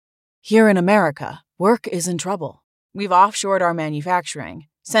Here in America, work is in trouble. We've offshored our manufacturing,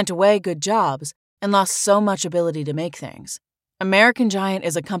 sent away good jobs, and lost so much ability to make things. American Giant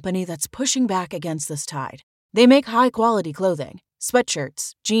is a company that's pushing back against this tide. They make high-quality clothing,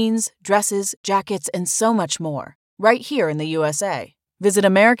 sweatshirts, jeans, dresses, jackets, and so much more, right here in the USA. Visit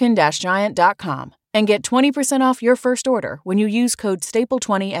American-Giant.com and get 20% off your first order when you use code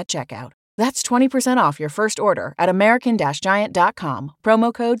STAPLE20 at checkout. That's 20% off your first order at American-Giant.com,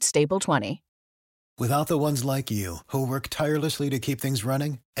 promo code STAPLE20. Without the ones like you, who work tirelessly to keep things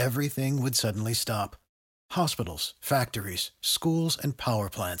running, everything would suddenly stop. Hospitals, factories, schools, and power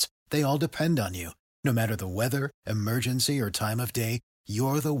plants, they all depend on you. No matter the weather, emergency, or time of day,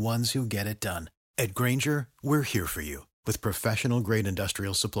 you're the ones who get it done. At Grainger, we're here for you with professional-grade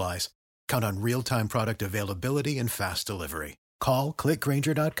industrial supplies. Count on real-time product availability and fast delivery. Call, click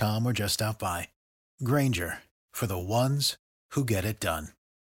Grainger.com, or just stop by. Grainger, for the ones who get it done.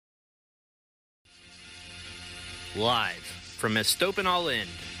 Live from Estopan All In.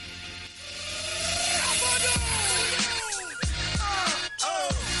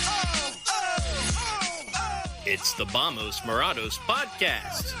 It's the Vamos Morados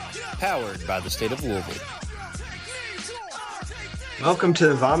podcast, powered by the state of Louisville. Welcome to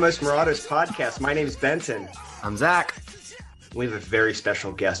the Vamos Morados podcast. My name is Benton. I'm Zach. We have a very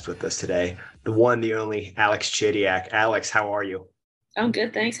special guest with us today, the one, the only Alex Chidiac. Alex, how are you? I'm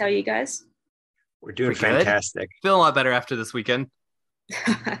good, thanks. How are you guys? We're doing fantastic. Feeling a lot better after this weekend.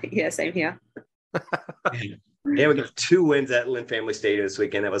 Yeah, same here. Yeah, we got 2 wins at Lynn Family Stadium this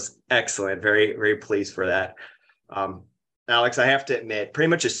weekend. That was excellent. Very, very pleased for that. Alex, I have to admit, pretty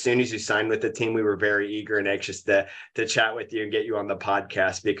much as soon as you signed with the team, we were very eager and anxious to chat with you and get you on the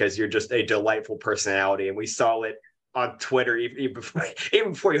podcast because you're just a delightful personality. And we saw it on Twitter even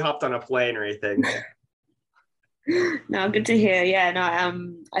before you hopped on a plane or anything. No, good to hear. Yeah, no,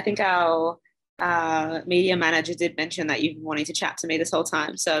 I think our media manager did mention that you've been wanting to chat to me this whole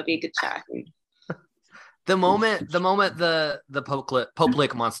time, so it'd be a good chat. The moment the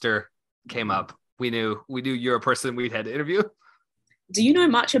Poplick monster came up, we knew you're a person we'd had to interview. Do you know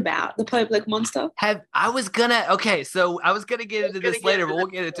much about the Poplick monster? I was gonna get into this later, but we'll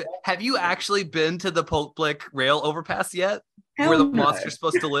get into. Have you actually been to the Poplick rail overpass yet? Hell where the no. monster's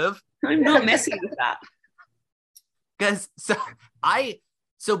supposed to live? I'm not messing with that. Guys,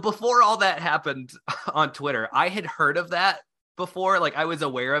 so before all that happened on Twitter, I had heard of that before. Like, I was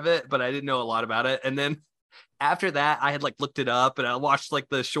aware of it, but I didn't know a lot about it. And then after that, I had looked it up and I watched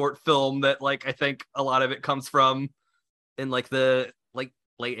the short film that I think a lot of it comes from in the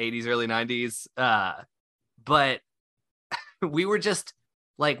late 80s, early 90s. But we were just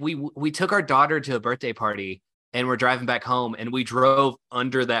we took our daughter to a birthday party and we're driving back home and we drove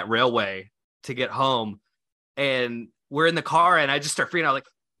under that railway to get home. And we're in the car and I just start freaking out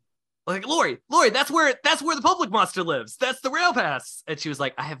like Lori, that's where the Poplick monster lives. That's the rail pass. And she was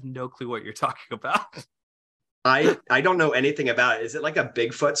like, I have no clue what you're talking about. I don't know anything about it. Is it like a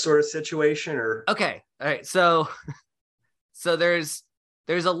Bigfoot sort of situation or? Okay. All right. So there's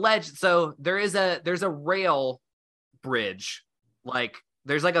a ledge. So there's a rail bridge.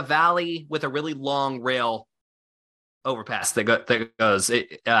 There's a valley with a really long rail overpass that goes.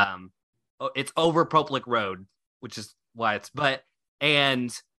 It's over Poplick Road, which is why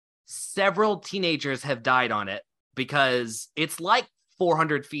and several teenagers have died on it because it's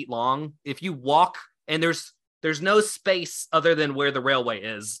 400 feet long. If you walk, and there's no space other than where the railway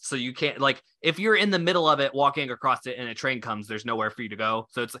is. So you can't, if you're in the middle of it walking across it and a train comes, there's nowhere for you to go.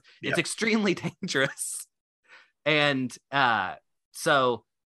 So it's extremely dangerous. And so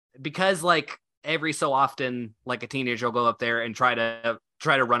because every so often, a teenager will go up there and try to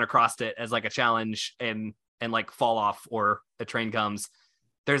run across it as a challenge and fall off or a train comes.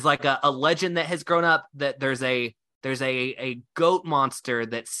 There's a legend that has grown up that there's a goat monster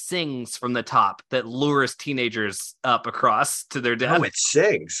that sings from the top that lures teenagers up across to their death. Oh, it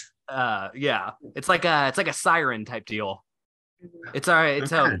sings. Yeah. It's like a siren type deal. It's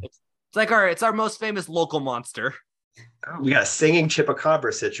our most famous local monster. Oh, we got a singing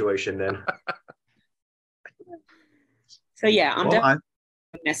chupacabra situation then. So yeah, I'm definitely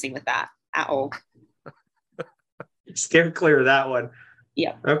not messing with that at all. Steer clear of that one.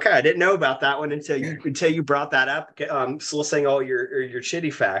 Yeah. Okay, I didn't know about that one until you brought that up. Soliciting all your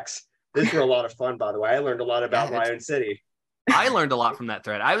shitty facts. This was a lot of fun, by the way. I learned a lot about my own city. I learned a lot from that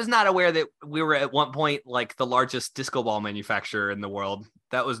thread. I was not aware that we were at one point the largest disco ball manufacturer in the world.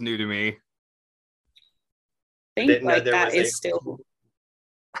 That was new to me. I think that is still.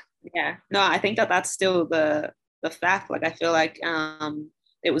 Yeah. No, I think that's still the fact. I feel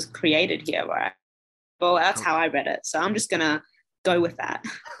it was created here, right? Well, that's how I read it. So I'm just gonna go with that.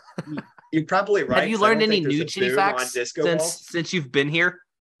 You're probably right. Have you 'cause I learned don't any think there's new a Chitty boom on facts disco since balls. since you've been here?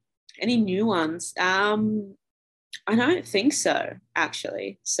 Any new ones? I don't think so,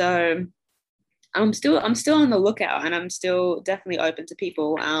 actually. So I'm still on the lookout, and I'm still definitely open to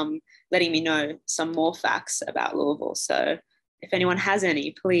people letting me know some more facts about Louisville. So if anyone has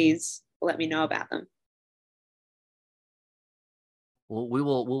any, please let me know about them. Well, we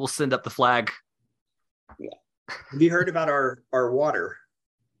will send up the flag. Have you heard about our water?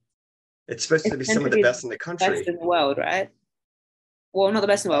 It's supposed to be some of the best in the country. Best in the world, right? Well, not the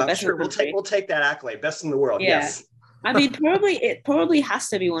best in the world, best Sure, in the country. we'll take that accolade. Best in the world. Yeah. Yes. I mean, it probably has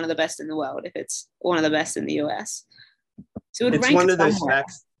to be one of the best in the world if it's one of the best in the US. So it would It's rank one of those somewhere.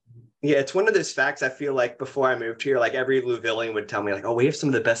 facts. Yeah, it's one of those facts I feel like before I moved here, like every Louisvillian would tell me, like, oh, we have some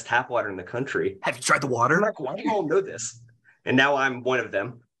of the best tap water in the country. Have you tried the I'm water? like, why do you all know this? And now I'm one of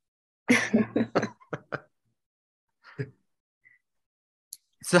them.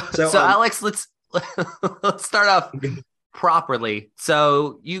 So So, Alex, let's start off properly.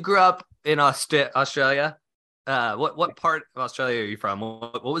 So you grew up in Australia. What part of Australia are you from?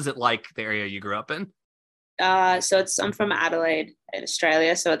 What was it like, the area you grew up in? So I'm from Adelaide in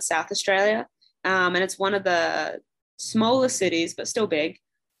Australia, so it's South Australia, and it's one of the smaller cities, but still big.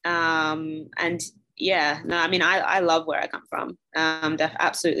 And yeah, no, I mean, I love where I come from.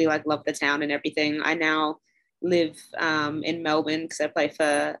 Absolutely, like, love the town and everything. I now live in Melbourne because I play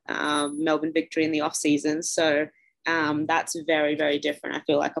for Melbourne Victory in the off season. So that's very, very different. I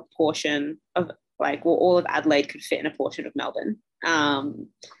feel like a portion of, like, well, all of Adelaide could fit in a portion of Melbourne.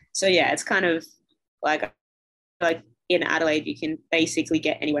 So yeah, it's kind of like in Adelaide, you can basically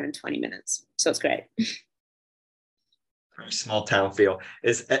get anywhere in 20 minutes. So it's great. Very small town feel.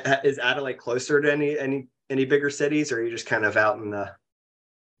 Is Adelaide closer to any bigger cities, or are you just kind of out in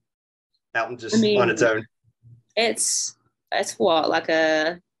just on its own? It's what, like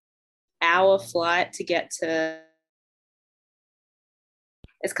a hour flight to get to.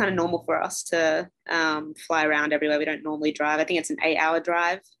 It's kind of normal for us to fly around everywhere. We don't normally drive. I think it's an 8-hour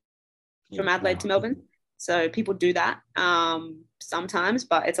drive from Adelaide to Melbourne. So people do that sometimes,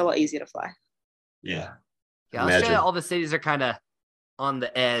 but it's a lot easier to fly. Yeah. Yeah, Australia, all the cities are kind of on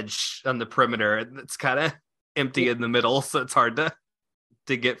the edge, on the perimeter. It's kind of empty in the middle, so it's hard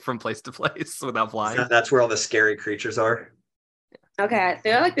to get from place to place without flying. That's where all the scary creatures are. Okay, I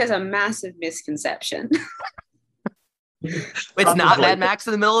feel like there's a massive misconception. It's not Mad Max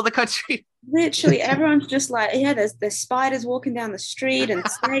in the middle of the country. Literally, everyone's just like, yeah, there's spiders walking down the street and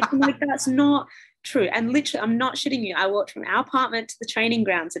snakes. I'm like, that's not true. And literally, I'm not shitting you. I walked from our apartment to the training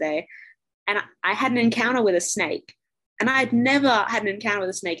ground today, and I had an encounter with a snake. And I had never had an encounter with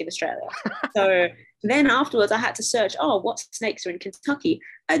a snake in Australia. So then afterwards, I had to search, what snakes are in Kentucky?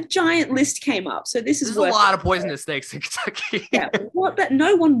 A giant list came up. So this is a lot of poisonous snakes in Kentucky. Yeah, but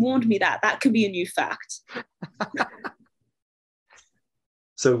no one warned me that. That could be a new fact.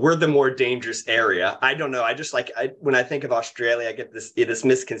 So we're the more dangerous area. I don't know. I just when I think of Australia, I get this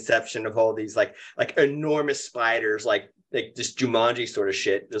misconception of all these like enormous spiders, like just Jumanji sort of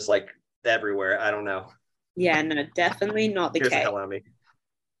shit, just like everywhere. I don't know. Yeah, no, definitely not the case. The hell out of me.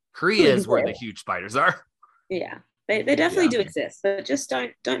 Korea is where the huge spiders are. Yeah, they definitely do exist, but just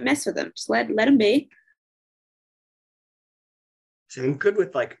don't mess with them. Just let them be. So I'm good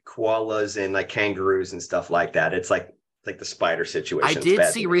with like koalas and like kangaroos and stuff like that. It's like the spider situation. I did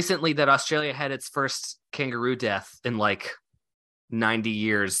see recently that Australia had its first kangaroo death in like 90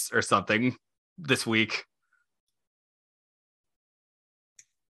 years or something this week.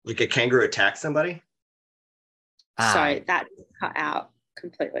 Like a kangaroo attacked somebody? Sorry, that cut out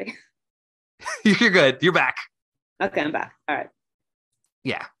completely. You're good. You're back. Okay, I'm back. All right.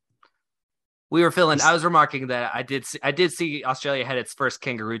 Yeah. We were I was remarking that I did see Australia had its first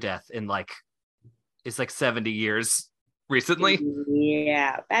kangaroo death in it's like 70 years recently.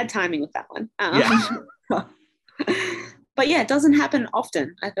 Yeah, bad timing with that one. Yeah. But yeah, it doesn't happen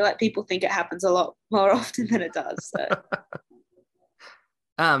often. I feel like people think it happens a lot more often than it does.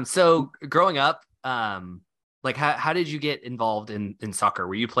 So, so growing up, like how did you get involved in soccer?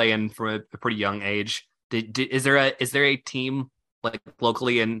 Were you playing from a pretty young age? Is there a team like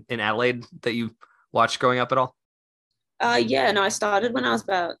locally in Adelaide that you watched growing up at all? Yeah, no, I started when I was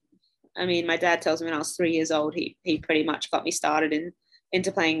my dad tells me when I was 3 years old, he pretty much got me started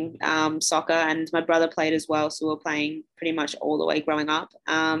into playing soccer, and my brother played as well. So we were playing pretty much all the way growing up.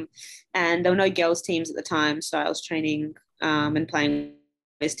 And there were no girls teams at the time. So I was training and playing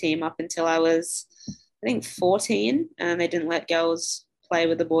this team up until I was, I think, 14, and they didn't let girls play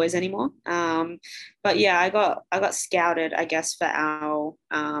with the boys anymore. But yeah, I got scouted, I guess, for our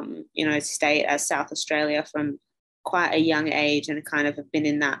state as South Australia from quite a young age and kind of have been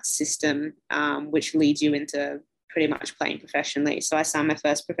in that system, which leads you into pretty much playing professionally. So I signed my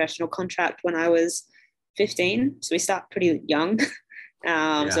first professional contract when I was 15. So we start pretty young.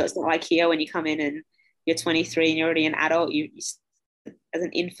 So it's not like here when you come in and you're 23 and you're already an adult, you as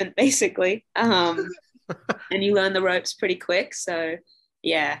an infant basically, and you learn the ropes pretty quick. So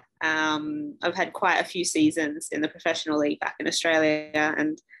yeah, I've had quite a few seasons in the professional league back in Australia,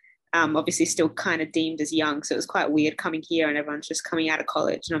 and obviously still kind of deemed as young. So it was quite weird coming here and everyone's just coming out of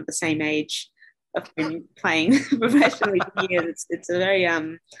college and I'm the same age. I've been playing professionally for years. It's a very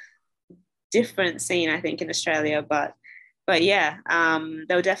different scene, I think, in Australia. But yeah,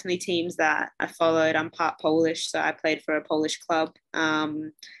 there were definitely teams that I followed. I'm part Polish, so I played for a Polish club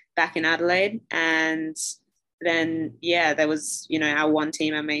back in Adelaide. And then, yeah, there was, our one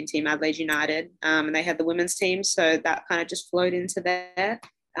team, our main team, Adelaide United, and they had the women's team. So that kind of just flowed into there.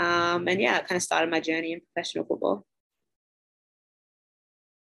 And yeah, it kind of started my journey in professional football.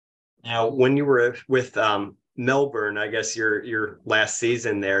 Now, when you were with Melbourne, I guess your last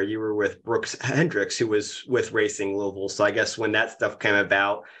season there, you were with Brooks Hendricks, who was with Racing Louisville. So I guess when that stuff came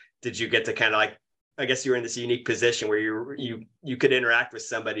about, did you get to kind of like, I guess you were in this unique position where you could interact with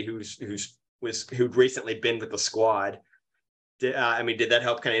somebody who'd recently been with the squad. Did that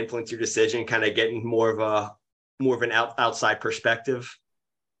help kind of influence your decision, kind of getting more of an outside perspective?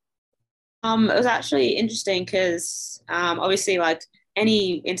 It was actually interesting because obviously, like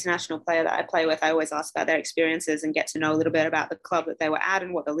any international player that I play with, I always ask about their experiences and get to know a little bit about the club that they were at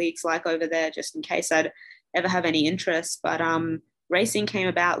and what the league's like over there, just in case I'd ever have any interest. But racing came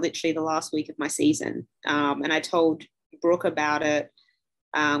about literally the last week of my season. And I told Brooke about it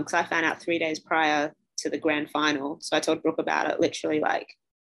because I found out 3 days prior to the grand final. So I told Brooke about it literally like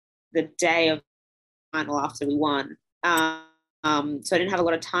the day of the final after we won. So I didn't have a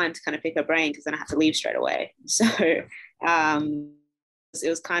lot of time to kind of pick her brain because then I had to leave straight away. So it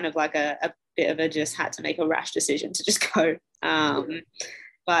was kind of like a bit of a just had to make a rash decision to just go.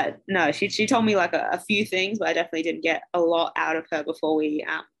 But no, she told me like a few things, but I definitely didn't get a lot out of her before we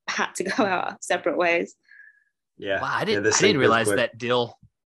had to go our separate ways. Yeah. Wow, I didn't realize that deal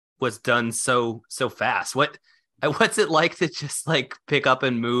was done so fast. What's it like to just like pick up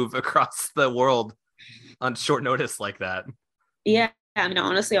and move across the world on short notice like that? Yeah, I mean,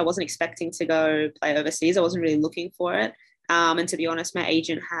 honestly, I wasn't expecting to go play overseas. I wasn't really looking for it. And to be honest, my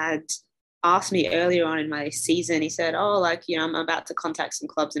agent had asked me earlier on in my season, he said, I'm about to contact some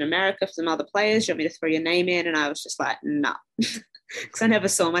clubs in America for some other players. Do you want me to throw your name in? And I was just like, no, because I never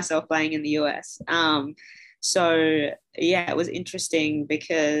saw myself playing in the US. So yeah, it was interesting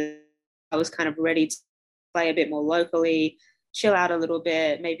because I was kind of ready to play a bit more locally, chill out a little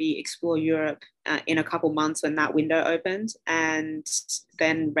bit, maybe explore Europe in a couple months when that window opened. And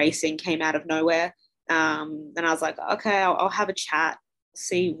then racing came out of nowhere. And I was like, okay, I'll have a chat,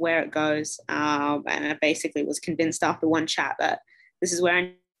 see where it goes. And I basically was convinced after one chat that this is where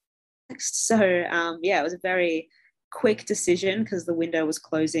I'm next. So yeah, it was a very quick decision because the window was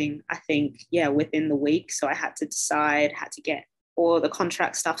closing, I think, within the week. So I had to decide, had to get all the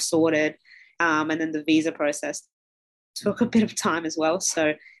contract stuff sorted. And then the visa process took a bit of time as well.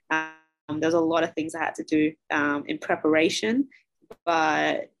 So there's a lot of things I had to do in preparation.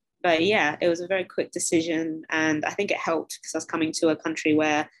 But yeah, it was a very quick decision. And I think it helped because I was coming to a country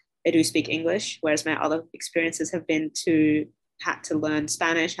where they do speak English, whereas my other experiences have been had to learn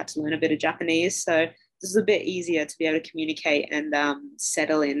Spanish, had to learn a bit of Japanese. So this is a bit easier to be able to communicate and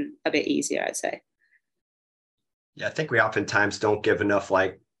settle in a bit easier, I'd say. Yeah, I think we oftentimes don't give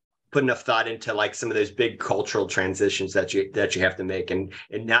put enough thought into like some of those big cultural transitions that you have to make, and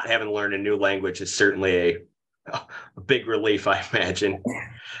not having learned a new language is certainly a big relief, I imagine.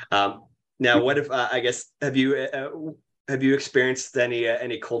 Now, what if I guess have you experienced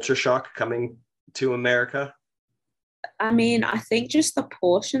any culture shock coming to America? I mean, I think just the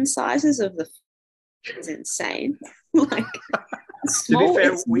portion sizes of the is insane. Like, small, to be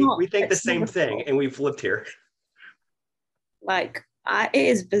fair, we think the same thing, and we've lived here. Like, it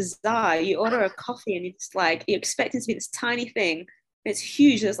is bizarre. You order a coffee and it's like you expect it to be this tiny thing. It's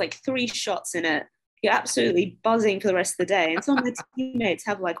huge. There's like 3 shots in it. You're absolutely buzzing for the rest of the day. And some of my teammates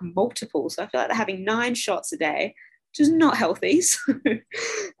have like multiple. So I feel like they're having 9 shots a day, which is not healthy. So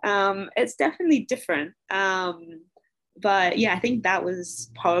it's definitely different. But yeah, I think that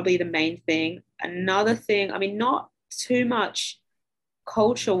was probably the main thing. Another thing, I mean, not too much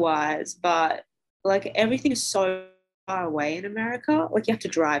culture-wise, but like everything is so far away in America. Like you have to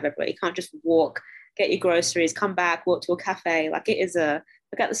drive everywhere. You can't just walk, get your groceries, come back, walk to a cafe. Like it is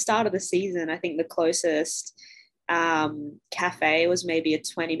like at the start of the season, I think the closest cafe was maybe a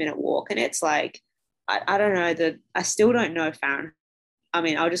 20-minute walk. And it's like I don't know that I still don't know Fahrenheit. I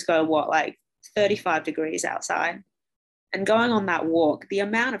mean, I'll just go like 35 degrees outside. And going on that walk, the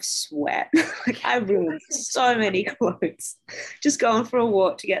amount of sweat, like I ruined so many clothes just going for a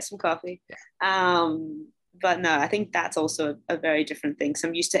walk to get some coffee. But no, I think that's also a very different thing. So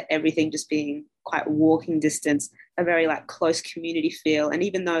I'm used to everything just being quite walking distance, a very like close community feel. And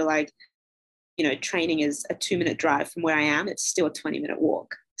even though like, training is a 2-minute drive from where I am, it's still a 20-minute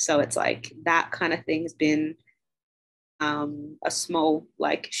walk. So it's like that kind of thing has been a small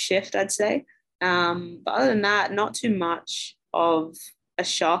like shift, I'd say. But other than that, not too much of a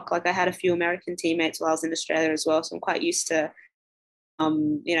shock. Like I had a few American teammates while I was in Australia as well. So I'm quite used to,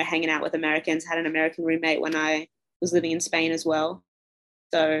 hanging out with Americans. Had an American roommate when I was living in Spain as well.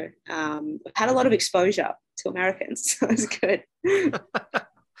 So I've had a lot of exposure to Americans. So it's good.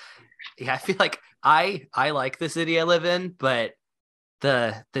 Yeah, I feel like I like the city I live in, but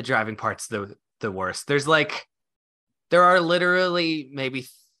the driving part's the worst. There are literally maybe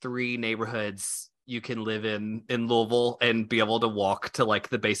 3 neighborhoods you can live in Louisville and be able to walk to like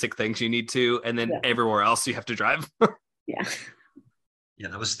the basic things you need to, and then everywhere else you have to drive. Yeah. Yeah,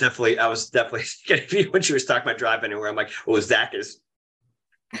 I was definitely when she was talking about driving anywhere. I'm like, oh, Zach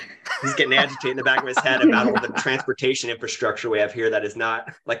he's getting agitated in the back of his head about all the transportation infrastructure we have here that is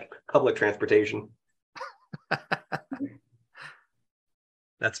not like public transportation.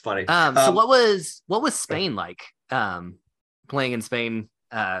 That's funny. So what was Spain like? Playing in Spain,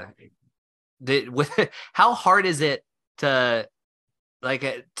 how hard is it to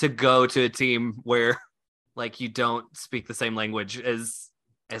go to a team where like you don't speak the same language as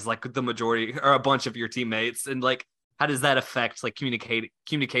like the majority or a bunch of your teammates, and like how does that affect like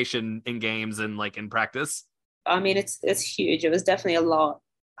communication in games and like in practice? I mean, it's huge. It was definitely a lot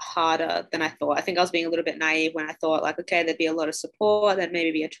harder than I thought. I think I was being a little bit naive when I thought like, okay, there'd be a lot of support, there'd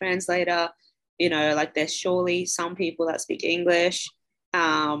maybe be a translator, like there's surely some people that speak English.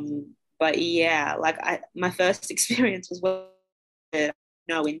 But yeah, like my first experience was with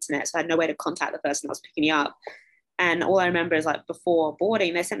no internet, so I had no way to contact the person that was picking me up. And all I remember is like before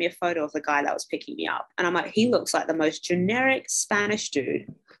boarding, they sent me a photo of the guy that was picking me up. And I'm like, he looks like the most generic Spanish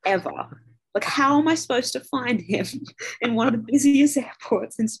dude ever. Like, how am I supposed to find him in one of the busiest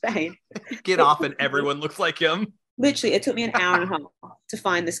airports in Spain? Get off and everyone looks like him. Literally, it took me an hour and a half to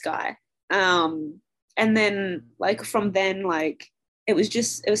find this guy. And then like from then, like it was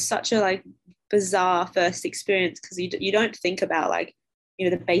such a like bizarre first experience because you don't think about like,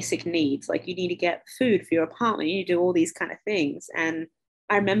 the basic needs. Like you need to get food for your apartment, you need to do all these kind of things. And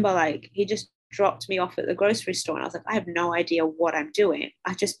I remember like he just dropped me off at the grocery store and I was like, I have no idea what I'm doing.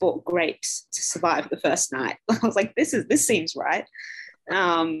 I just bought grapes to survive the first night. I was like, this seems right.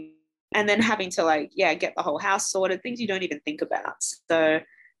 And then having to like, get the whole house sorted, things you don't even think about. So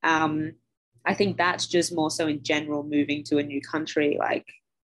I think that's just more so in general, moving to a new country like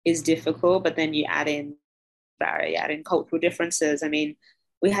is difficult, but then you add in cultural differences. I mean,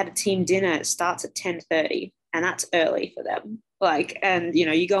 we had a team dinner, it starts at 10:30 and that's early for them. Like, and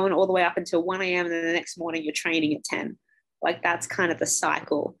you're going all the way up until 1 a.m. and then the next morning you're training at 10. Like that's kind of the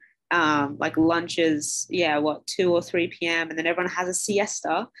cycle. Like lunches, 2 or 3 p.m. and then everyone has a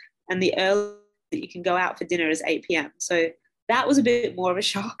siesta, and the early that you can go out for dinner is 8 p.m. So that was a bit more of a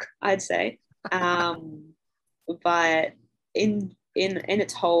shock, I'd say. But in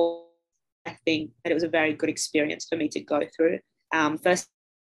its whole, I think that it was a very good experience for me to go through. First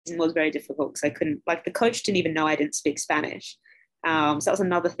season was very difficult because I couldn't, like the coach didn't even know I didn't speak Spanish. So that was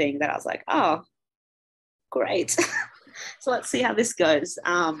another thing that I was like, oh, great. So let's see how this goes.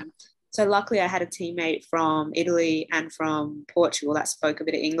 So luckily I had a teammate from Italy and from Portugal that spoke a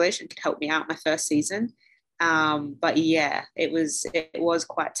bit of English and could help me out my first season. But yeah, it was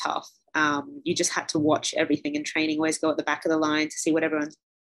quite tough. You just had to watch everything in training, always go at the back of the line to see what everyone's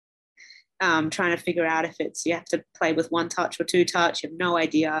trying to figure out if you have to play with 1 touch or 2 touch. You have no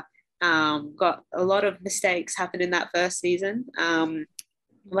idea. Got a lot of mistakes happen in that first season.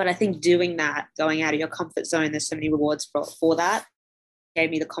 But I think doing that, going out of your comfort zone, there's so many rewards for that. Gave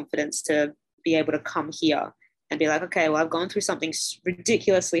me the confidence to be able to come here and be like, okay, well, I've gone through something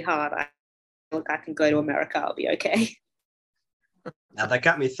ridiculously hard. I can go to America. I'll be okay. Now that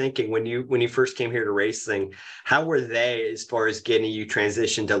got me thinking, when you first came here to racing, how were they as far as getting you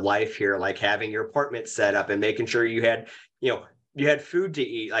transitioned to life here, like having your apartment set up and making sure you had food to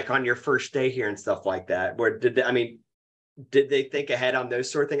eat, like on your first day here and stuff like that? Or did they think ahead on those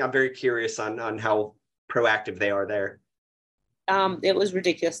sort of things? I'm very curious on how proactive they are there. It was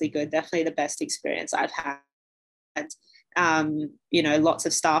ridiculously good. Definitely the best experience I've had. Lots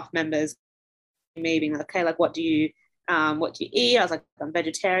of staff members, me being like, okay, like what do you what do you eat? I was like, I'm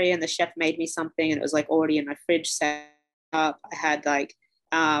vegetarian. The chef made me something and it was like already in my fridge set up. I had like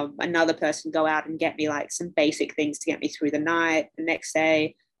another person go out and get me like some basic things to get me through the night. The next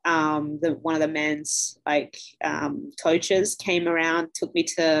day, one of the men's like coaches came around, took me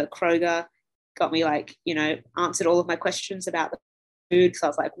to Kroger, got me like, answered all of my questions about the food. So I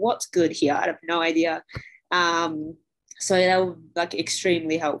was like, what's good here? I have no idea. So they were like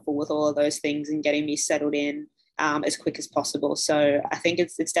extremely helpful with all of those things and getting me settled in as quick as possible. So I think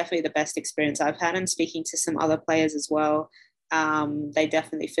it's definitely the best experience I've had. And speaking to some other players as well, they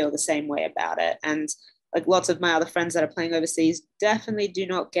definitely feel the same way about it. And like lots of my other friends that are playing overseas definitely do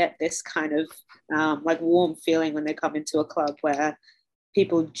not get this kind of like warm feeling when they come into a club where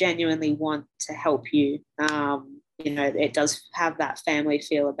people genuinely want to help you. It does have that family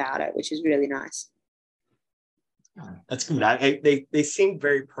feel about it, which is really nice. That's good. They seem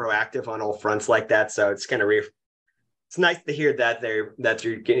very proactive on all fronts like that. So it's kind of it's nice to hear that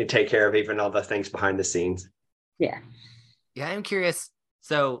you're getting to take care of even all the things behind the scenes. Yeah. Yeah, I'm curious.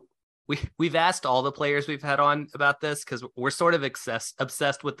 So we've asked all the players we've had on about this because we're sort of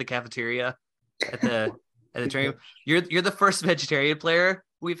obsessed with the cafeteria at the training. You're the first vegetarian player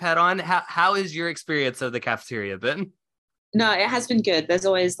we've had on. How is your experience of the cafeteria been? No, it has been good. There's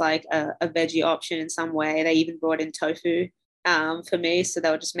always like a veggie option in some way. They even brought in tofu for me. So they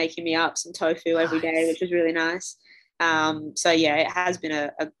were just making me up some tofu every day, which was really nice. So yeah, it has been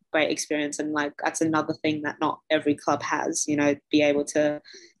a great experience. And like, that's another thing that not every club has, be able to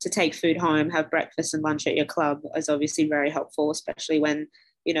take food home, have breakfast and lunch at your club is obviously very helpful, especially when,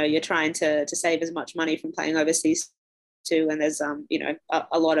 you're trying to save as much money from playing overseas too. And there's,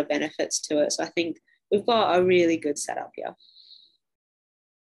 a lot of benefits to it. So I think we've got a really good setup here.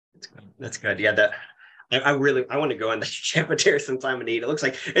 That's good. Yeah, I want to go in the cafeteria sometime and eat. It looks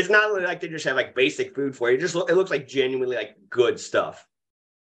like it's not like they just have like basic food for you. It looks like genuinely like good stuff.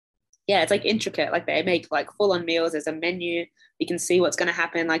 Yeah, it's like intricate. Like they make like full-on meals. There's a menu. You can see what's going to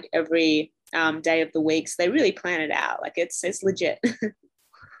happen like every day of the week. So they really plan it out. Like it's legit.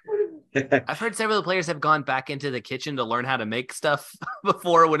 I've heard several of the players have gone back into the kitchen to learn how to make stuff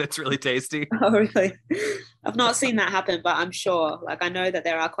before when it's really tasty. Oh, really? I've not seen that happen, but I'm sure. Like I know that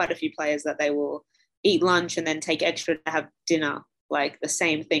there are quite a few players that they will eat lunch and then take extra to have dinner, like the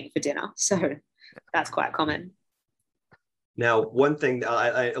same thing for dinner. So that's quite common. Now, one thing,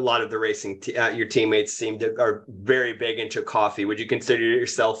 a lot of the racing, your teammates are very big into coffee. Would you consider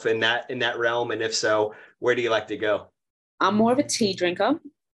yourself in that realm? And if so, where do you like to go? I'm more of a tea drinker.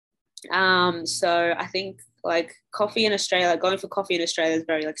 So I think like coffee in Australia, going for coffee in Australia is a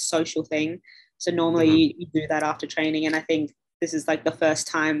very like social thing. So normally you do that after training. And I think this is like the first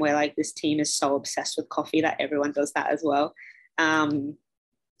time where like this team is so obsessed with coffee that everyone does that as well.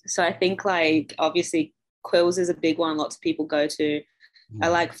 So I think like obviously Quills is a big one. Lots of people go to. I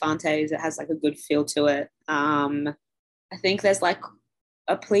like Fantes. It has like a good feel to it. I think there's like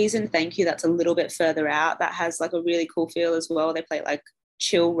a Please and Thank You that's a little bit further out that has like a really cool feel as well. They play like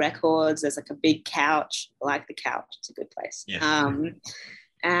chill records. There's like a big couch. I like the couch. It's a good place. Yeah.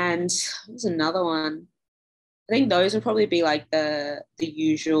 And there's another one. I think those would probably be like the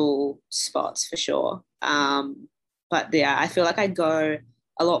usual spots for sure. But yeah, I feel like I go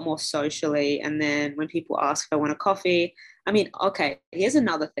a lot more socially. And then when people ask if I want a coffee, I mean, okay, here's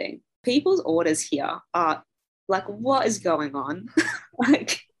another thing. People's orders here are like, what is going on?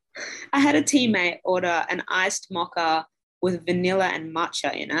 Like I had a teammate order an iced mocha with vanilla and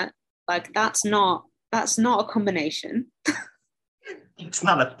matcha in it. Like that's not a combination. It's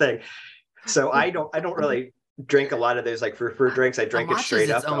not a thing. So I don't really drink a lot of those like for fruit drinks. I drink it straight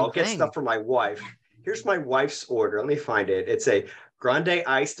up. I'll get stuff for my wife. Here's my wife's order. Let me find it. It's a grande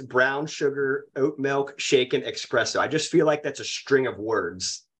iced brown sugar oat milk shaken espresso. I just feel like that's a string of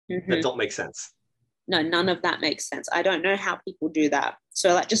words that don't make sense. No, none of that makes sense. I don't know how people do that.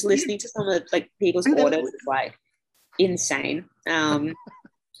 So like just listening to some of like people's orders is like insane. So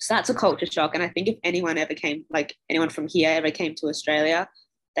that's a culture shock. And I think if anyone from here ever came to Australia,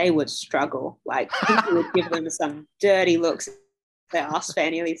 they would struggle. Like people would give them some dirty looks if they asked for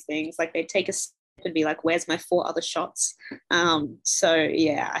any of these things. Like they'd take a sip and be like, where's my 4 other shots? So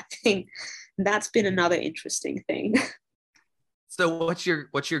yeah, I think that's been another interesting thing. So what's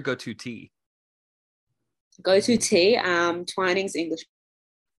your go-to tea? Go-to tea, Twinings English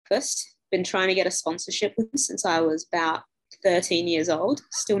breakfast. Been trying to get a sponsorship with them since I was about 13 years old.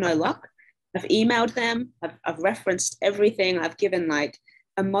 Still no luck. I've emailed them. I've referenced everything. I've given like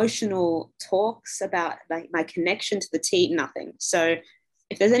emotional talks about like my connection to the tea. Nothing. So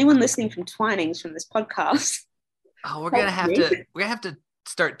if there's anyone listening from Twinings from this podcast, we're gonna have to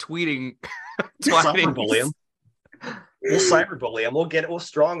start tweeting Twinings. We'll cyberbully them. We'll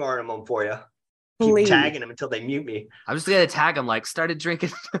strong arm them for you. Please. Keep tagging them until they mute me. I'm just gonna tag them like started drinking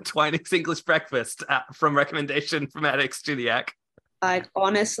Twinings English breakfast from recommendation from Addicts Chidiac. Like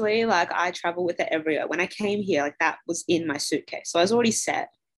honestly, like I travel with it everywhere. When I came here, like that was in my suitcase, so I was already set.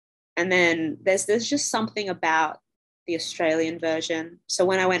 And then there's just something about the Australian version. So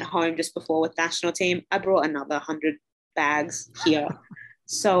when I went home just before with national team, I brought another 100 bags here.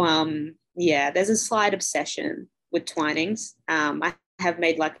 So yeah, there's a slight obsession with Twinings. I have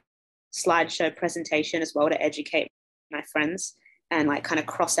made like slideshow presentation as well to educate my friends and like kind of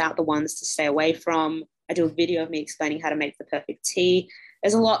cross out the ones to stay away from. I do a video of me explaining how to make the perfect tea.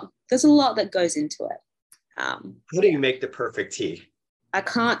 There's a lot that goes into it. How do you make the perfect tea? I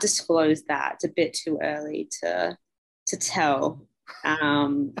can't disclose that. It's a bit too early to tell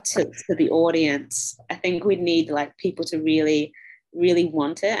to the audience. I think we need like people to really, really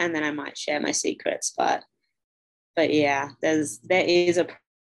want it, and then I might share my secrets. But yeah, there is a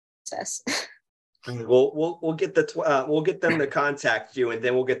process. We'll get we'll get them to contact you, and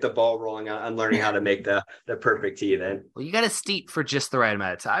then we'll get the ball rolling on learning how to make the perfect tea. Then, well, you got to steep for just the right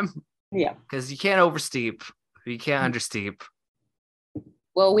amount of time. Yeah, because you can't oversteep, you can't understeep.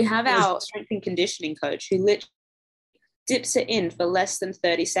 Well, we have our strength and conditioning coach who literally dips it in for less than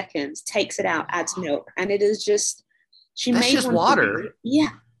 30 seconds, takes it out, adds milk, and it is just That's made just one water. Yeah,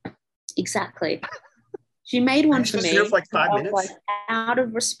 exactly. She made one for me. Here for like 5 minutes. Like, out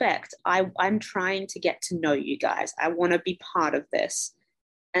of respect, I'm trying to get to know you guys. I want to be part of this.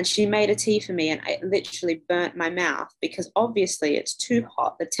 And she made a tea for me, and it literally burnt my mouth because obviously it's too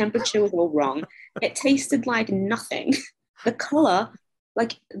hot. The temperature was all wrong. It tasted like nothing. The color,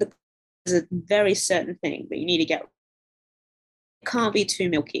 is a very certain thing that you need to get. It can't be too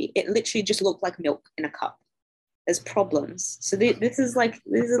milky. It literally just looked like milk in a cup. There's problems. So these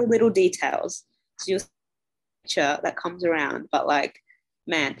are little details. So you'll that comes around, but like,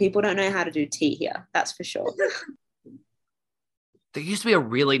 man, people don't know how to do tea here, that's for sure. There used to be a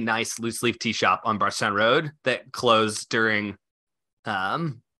really nice loose leaf tea shop on Barstown Road that closed during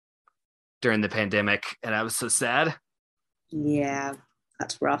the pandemic, and I was so sad. Yeah,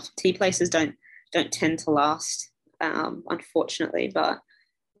 that's rough. Tea places don't tend to last, unfortunately, but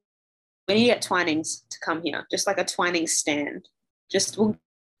we need to get Twinings to come here, just like a Twinings stand.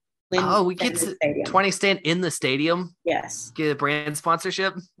 We get Twinings stand in the stadium. Yes. Get a brand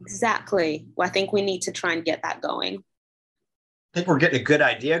sponsorship. Exactly. Well, I think we need to try and get that going. I think we're getting a good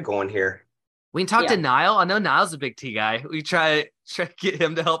idea going here. We can talk to Niall. I know Niall's a big tea guy. We try to get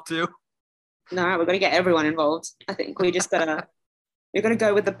him to help too. No, we're going to get everyone involved. I think we're going to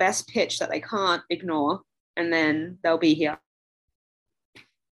go with the best pitch that they can't ignore, and then they'll be here.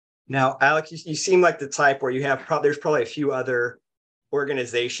 Now, Alex, you seem like the type where you have there's probably a few other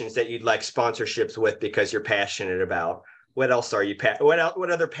organizations that you'd like sponsorships with because you're passionate about. What else are you what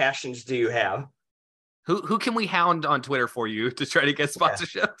other passions do you have? Who can we hound on Twitter for you to try to get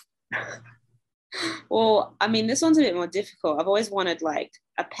sponsorship? Yeah. Well, I mean, this one's a bit more difficult. I've always wanted like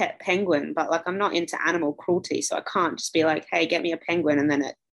a pet penguin, but like I'm not into animal cruelty, so I can't just be like, hey, get me a penguin, and then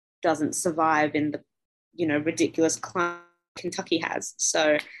it doesn't survive in the ridiculous climate Kentucky has.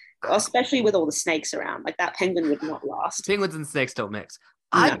 So especially with all the snakes around, like that penguin would not last. Penguins and snakes don't mix.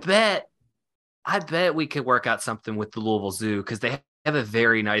 No. I bet we could work out something with the Louisville Zoo because they have a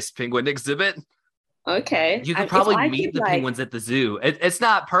very nice penguin exhibit. Okay. You could probably meet the penguins at the zoo. It's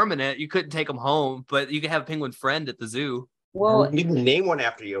not permanent. You couldn't take them home, but you could have a penguin friend at the zoo. Well, you can name one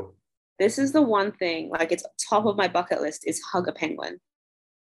after you. This is the one thing, like it's top of my bucket list is hug a penguin.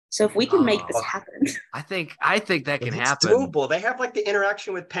 So if we can make this happen, I think that can happen. It's doable. They have like the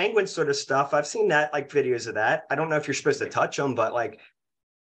interaction with penguins sort of stuff. I've seen that, like videos of that. I don't know if you're supposed to touch them, but like,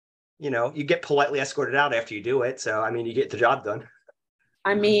 you get politely escorted out after you do it. So, I mean, you get the job done.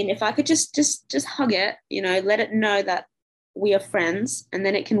 I mean, if I could just hug it, let it know that we are friends, and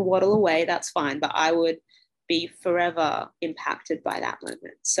then it can waddle away, that's fine. But I would be forever impacted by that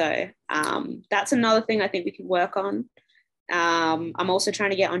moment. So that's another thing I think we can work on. I'm also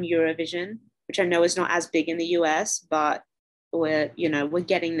trying to get on Eurovision, which I know is not as big in the US, but we're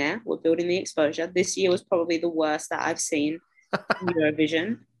getting there. We're building the exposure. This year was probably the worst that I've seen in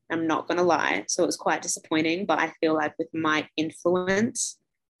Eurovision. I'm not going to lie. So it was quite disappointing, but I feel like with my influence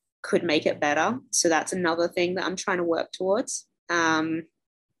could make it better. So that's another thing that I'm trying to work towards.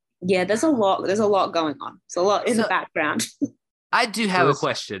 There's a lot going on. There's a lot in the background. I do have a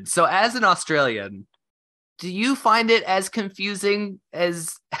question. So as an Australian, do you find it as confusing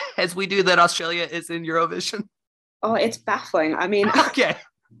as we do that Australia is in Eurovision? Oh, it's baffling. I mean, okay.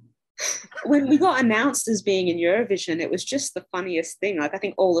 when we got announced as being in Eurovision, it was just the funniest thing. Like I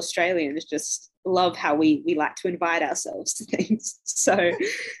think all Australians just love how we like to invite ourselves to things. So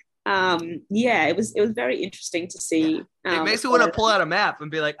yeah, it was very interesting to see. It makes me want to pull out a map and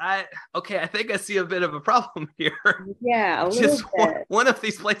be like, I think I see a bit of a problem here. Yeah, a little bit. One of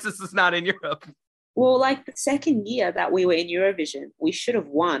these places is not in Europe. Well, like the second year that we were in Eurovision, we should have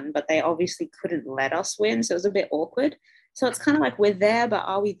won, but they obviously couldn't let us win. So it was a bit awkward. So it's kind of like we're there, but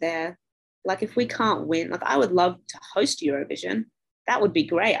are we there? Like if we can't win, like I would love to host Eurovision. That would be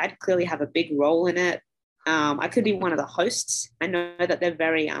great. I'd clearly have a big role in it. I could be one of the hosts. I know that they're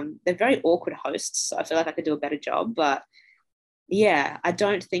very awkward hosts, so I feel like I could do a better job. But yeah, I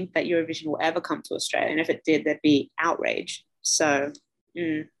don't think that Eurovision will ever come to Australia, and if it did, there'd be outrage. So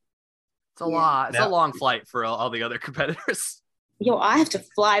it's a lot. It's a long flight for all the other competitors. Yo, I have to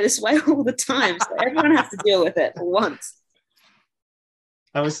fly this way all the time, so everyone has to deal with it once.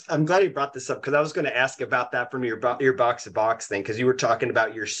 I'm glad you brought this up because I was going to ask about that from your box to box thing, because you were talking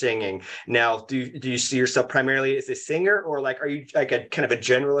about your singing. Now, do you see yourself primarily as a singer, or like are you like a kind of a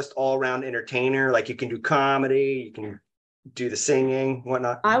generalist all around entertainer? Like you can do comedy, you can do the singing,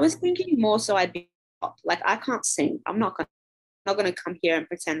 whatnot. I was thinking more so I'd be like I can't sing. I'm not going to come here and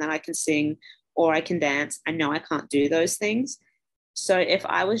pretend that I can sing or I can dance. I know I can't do those things. So if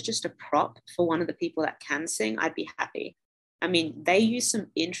I was just a prop for one of the people that can sing, I'd be happy. I mean, they use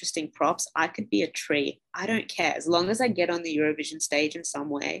some interesting props. I could be a tree. I don't care. As long as I get on the Eurovision stage in some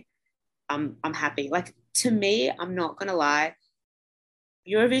way, I'm happy. Like, to me, I'm not going to lie,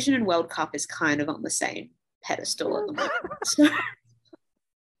 Eurovision and World Cup is kind of on the same pedestal at the moment.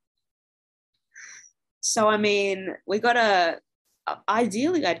 So I mean,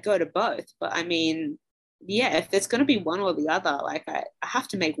 ideally, I'd go to both. But I mean, yeah, if there's going to be one or the other, like I have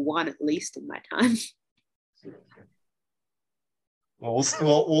to make one at least in my time. Well,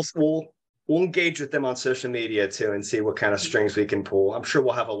 we'll engage with them on social media too and see what kind of strings we can pull. I'm sure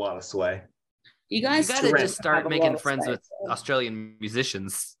we'll have a lot of sway. You guys got to just start making friends with Australian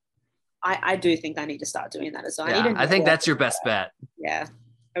musicians. I do think I need to start doing that as well. Yeah, I think that's your best bet. Yeah,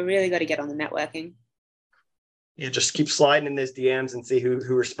 I really got to get on the networking. Yeah, just keep sliding in those DMs and see who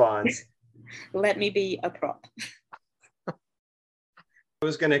responds. Let me be a prop. I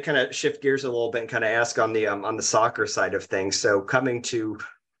was going to kind of shift gears a little bit and kind of ask on the soccer side of things. So coming to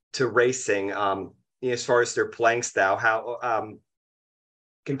racing, as far as their playing style, how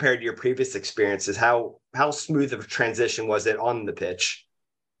compared to your previous experiences, how smooth of a transition was it on the pitch?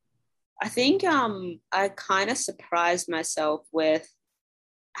 I think I kind of surprised myself with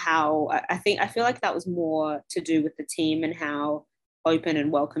how I feel like that was more to do with the team and how open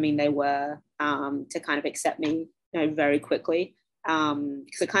and welcoming they were to kind of accept me, very quickly.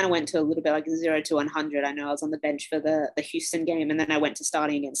 Because it kind of went to a little bit like 0 to 100. I know I was on the bench for the Houston game, and then I went to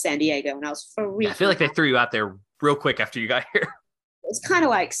starting against San Diego, and I was freaking I feel like they threw you out there real quick after you got here. It's kind of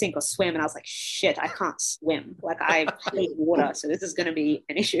like sink or swim, and I was like, shit, I can't swim. Like I hate water, so this is going to be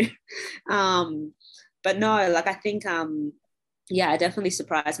an issue. But no, like I think, I definitely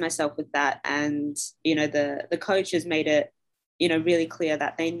surprised myself with that, and the coaches made it really clear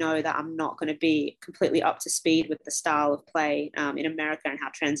that they know that I'm not going to be completely up to speed with the style of play in America and how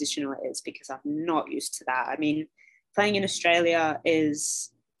transitional it is, because I'm not used to that. I mean, playing in Australia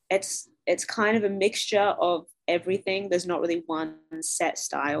it's kind of a mixture of everything. There's not really one set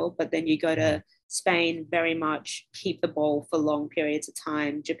style, but then you go to Spain, very much keep the ball for long periods of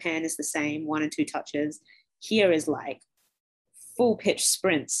time. Japan is the same, 1 and 2 touches. Here is like full pitch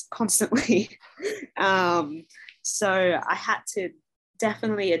sprints constantly. So I had to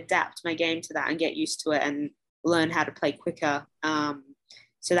definitely adapt my game to that and get used to it and learn how to play quicker.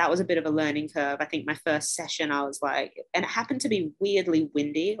 So that was a bit of a learning curve. I think my first session, I was like, and it happened to be weirdly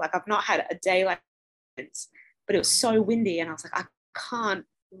windy. Like I've not had a day like this, but it was so windy, and I was like, I can't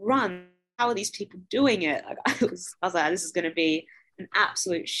run. How are these people doing it? Like I was like, this is going to be an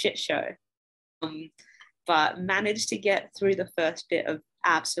absolute shit show. But managed to get through the first bit of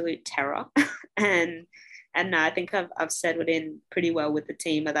absolute terror, and I think I've settled in pretty well with the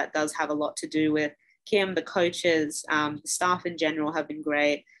team. But that does have a lot to do with Kim, the coaches, the staff in general have been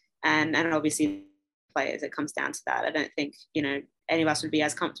great, and obviously players. It comes down to that. I don't think any of us would be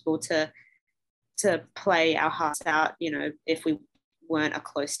as comfortable to play our hearts out, if we weren't a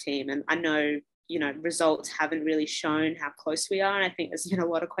close team. And I know results haven't really shown how close we are, and I think there's been a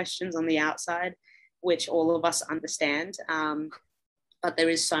lot of questions on the outside, which all of us understand. But there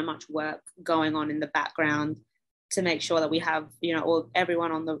is so much work going on in the background to make sure that we have,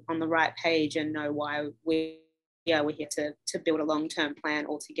 everyone on the right page and know why we're here to build a long-term plan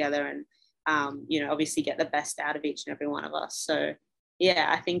all together and, obviously get the best out of each and every one of us. So, yeah,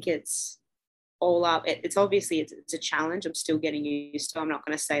 I think it's all up. It's obviously it's a challenge. I'm still getting used to. I'm not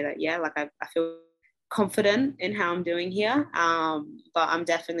going to say that. Yeah, like I feel confident in how I'm doing here, but I'm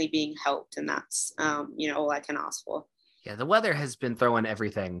definitely being helped, and that's all I can ask for. Yeah, the weather has been throwing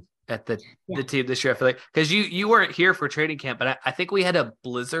everything at the team this year. I feel like because you weren't here for training camp, but I think we had a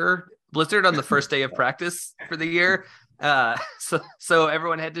blizzard on the first day of practice for the year. So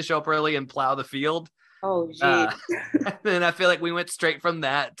everyone had to show up early and plow the field. Oh, geez. And I feel like we went straight from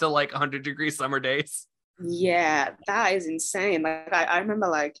that to like 100-degree summer days. Yeah, that is insane. Like I remember,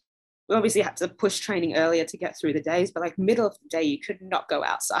 like, we obviously had to push training earlier to get through the days, but like middle of the day, you could not go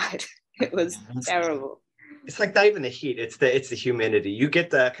outside. It was terrible. It's like not even the heat; it's the humidity. You get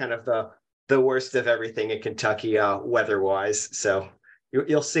the kind of the worst of everything in Kentucky, weather-wise. So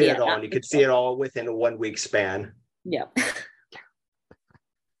you'll see it all, and you could see it all within a 1 week span. Yeah.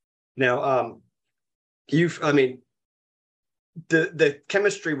 Now, the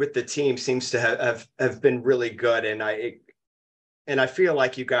chemistry with the team seems to have been really good, and I feel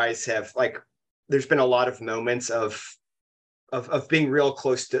like you guys have, like, there's been a lot of moments of being real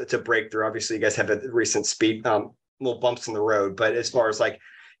close to breakthrough. Obviously, you guys have a recent speed little bumps in the road, but as far as like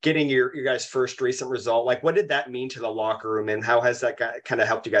getting your guys' first recent result, like what did that mean to the locker room, and how has that kind of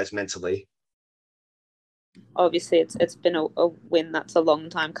helped you guys mentally? Obviously, it's been a win that's a long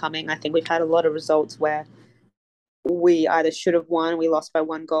time coming. I think we've had a lot of results where we either should have won, we lost by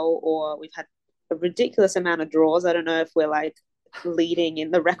 1 goal, or we've had a ridiculous amount of draws. I don't know if we're like leading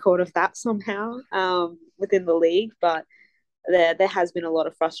in the record of that somehow within the league, but there has been a lot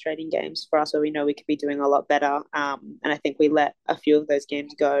of frustrating games for us where we know we could be doing a lot better. And I think we let a few of those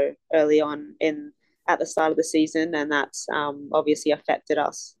games go early on at the start of the season, and that's obviously affected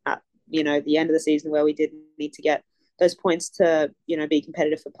us at the end of the season, where we did need to get those points to be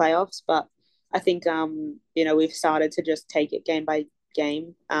competitive for playoffs. But I think we've started to just take it game by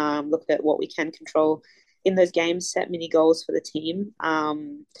game, look at what we can control in those games, set mini goals for the team.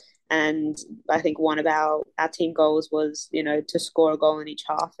 And I think one of our team goals was, to score a goal in each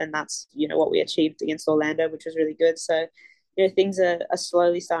half. And that's, what we achieved against Orlando, which was really good. So, things are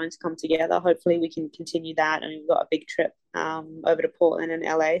slowly starting to come together. Hopefully we can continue that. And we've got a big trip over to Portland and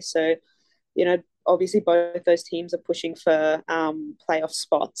LA. So, obviously both those teams are pushing for playoff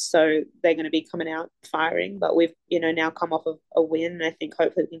spots. So they're going to be coming out firing. But we've, now come off of a win. And I think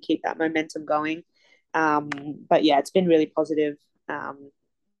hopefully we can keep that momentum going. But yeah, it's been really positive.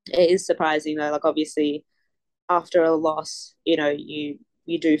 It is surprising though, like obviously after a loss, you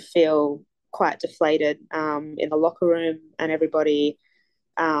do feel quite deflated in the locker room, and everybody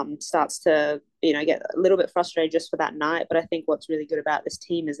starts to get a little bit frustrated just for that night. But I think what's really good about this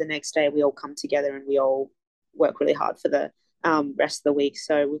team is the next day we all come together and we all work really hard for the rest of the week.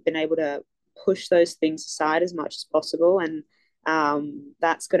 So we've been able to push those things aside as much as possible, and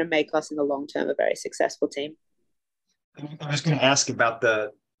that's going to make us in the long term a very successful team. I was going to ask about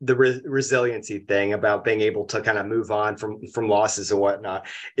the resiliency thing, about being able to kind of move on from losses and whatnot.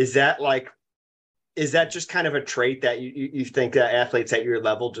 Is that just kind of a trait that you think that athletes at your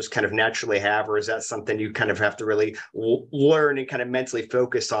level just kind of naturally have, or is that something you kind of have to really learn and kind of mentally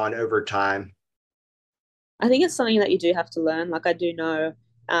focus on over time? I think it's something that you do have to learn. Like I do know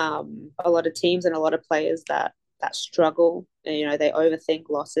a lot of teams and a lot of players that struggle. They overthink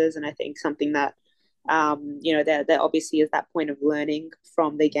losses, and I think something that there obviously is that point of learning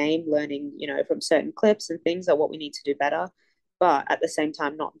from the game, learning, from certain clips and things that what we need to do better, but at the same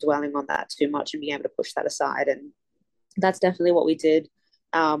time, not dwelling on that too much and being able to push that aside. And that's definitely what we did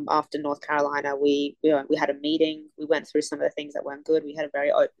after North Carolina. We had a meeting, we went through some of the things that weren't good. We had a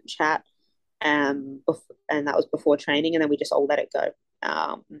very open chat, and that was before training, and then we just all let it go.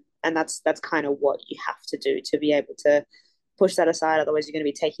 And that's kind of what you have to do to be able to push that aside. Otherwise you're going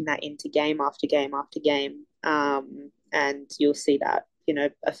to be taking that into game after game after game, and you'll see that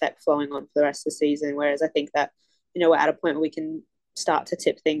effect flowing on for the rest of the season. Whereas I think that we're at a point where we can start to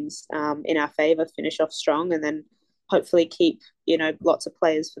tip things in our favor, finish off strong, and then hopefully keep lots of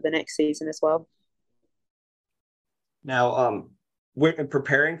players for the next season as well. Now we're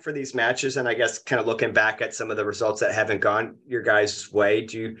preparing for these matches, and I guess kind of looking back at some of the results that haven't gone your guys' way,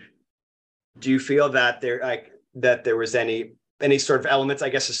 do you feel that there was any sort of elements, I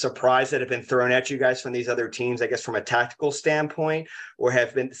guess, a surprise that have been thrown at you guys from these other teams, I guess, from a tactical standpoint, or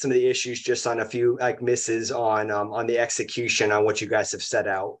have been some of the issues just on a few like misses on the execution on what you guys have set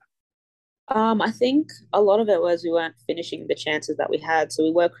out? I think a lot of it was we weren't finishing the chances that we had. So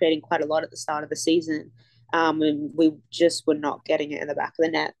we were creating quite a lot at the start of the season, and we just were not getting it in the back of the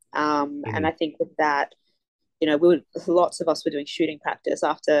net. And I think with that, lots of us were doing shooting practice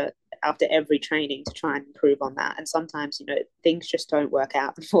after after every training to try and improve on that. And sometimes, things just don't work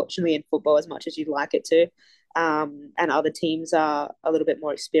out, unfortunately, in football as much as you'd like it to. And other teams are a little bit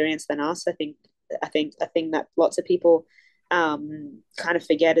more experienced than us. I think a thing that lots of people kind of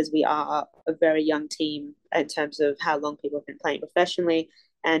forget is we are a very young team in terms of how long people have been playing professionally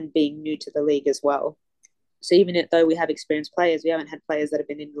and being new to the league as well. So even though we have experienced players, we haven't had players that have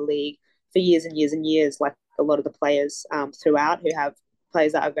been in the league for years and years and years, like a lot of the players throughout, who have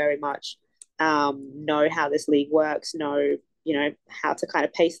players that are very much know how this league works, know how to kind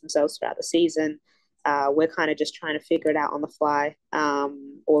of pace themselves throughout the season. We're kind of just trying to figure it out on the fly,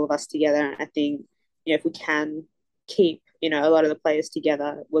 all of us together. And I think if we can keep a lot of the players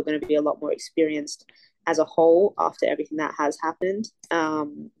together, we're going to be a lot more experienced as a whole after everything that has happened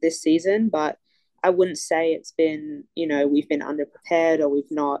this season. But I wouldn't say it's been, we've been underprepared or we've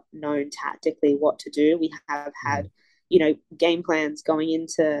not known tactically what to do. We have had, game plans going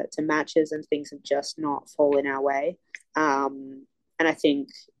into matches, and things have just not fallen our way. And I think,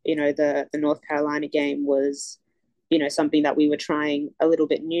 the North Carolina game was, something that we were trying a little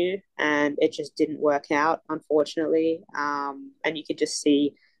bit new, and it just didn't work out, unfortunately. And you could just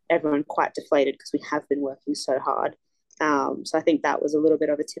see everyone quite deflated because we have been working so hard. So I think that was a little bit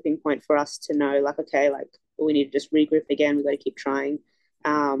of a tipping point for us to know, okay, we need to just regroup again. We've got to keep trying.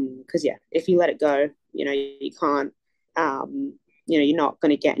 Because, if you let it go, you can't, you're not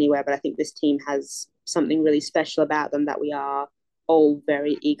going to get anywhere. But I think this team has something really special about them that we are all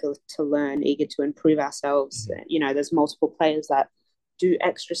very eager to learn, eager to improve ourselves. There's multiple players that do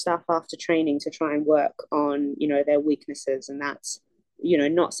extra stuff after training to try and work on, their weaknesses. And that's,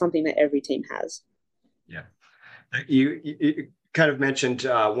 not something that every team has. Yeah. You kind of mentioned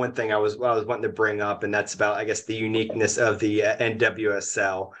one thing I was wanting to bring up, and that's about, I guess, the uniqueness of the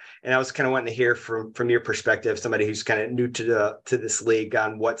NWSL. And I was kind of wanting to hear from your perspective, somebody who's kind of new to this league,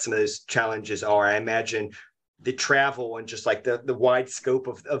 on what some of those challenges are. I imagine the travel and just like the wide scope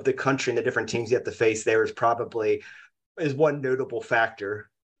of the country and the different teams you have to face there is one notable factor.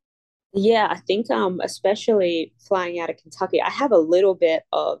 Yeah, I think especially flying out of Kentucky, I have a little bit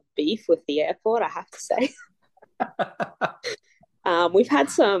of beef with the airport, I have to say. We've had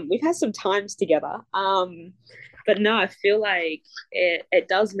some times together, but no, I feel like it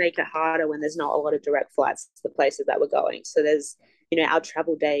does make it harder when there's not a lot of direct flights to the places that we're going. So there's our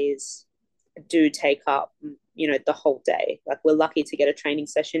travel days do take up the whole day. Like, we're lucky to get a training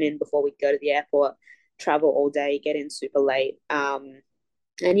session in before we go to the airport, travel all day, get in super late,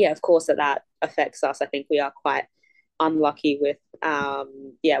 and yeah, of course that affects us. I think we are quite unlucky with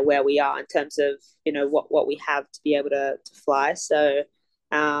where we are in terms of what we have to be able to fly. So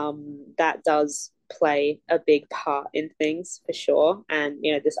that does play a big part in things for sure. And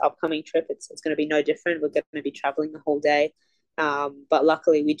this upcoming trip, it's going to be no different. We're going to be traveling the whole day, but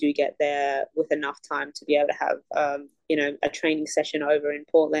luckily we do get there with enough time to be able to have a training session over in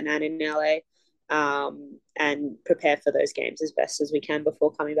Portland and in LA, and prepare for those games as best as we can before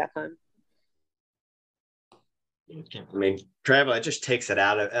coming back home. I mean, travel, it just takes it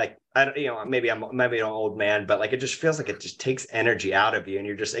out of, like, I don't, maybe I'm an old man, but like, it just feels like it just takes energy out of you, and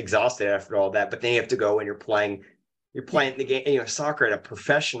you're just exhausted after all that. But then you have to go and you're playing the game, soccer at a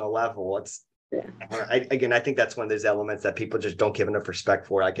professional level. I think that's one of those elements that people just don't give enough respect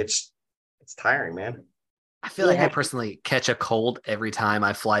for. Like, it's tiring, man. I feel like I personally catch a cold every time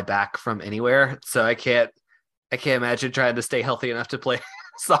I fly back from anywhere. So I can't imagine trying to stay healthy enough to play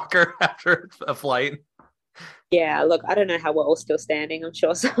soccer after a flight. Yeah, look, I don't know how we're all still standing. I'm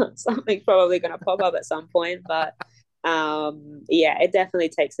sure something's probably going to pop up at some point, but it definitely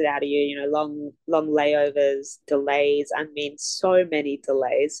takes it out of you. Long layovers, delays. I mean, so many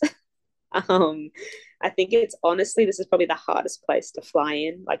delays. I think this is probably the hardest place to fly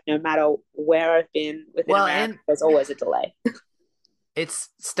in. Like, no matter where I've been within America, there's always a delay. It's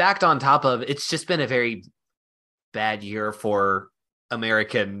stacked on top of, it's just been a very bad year for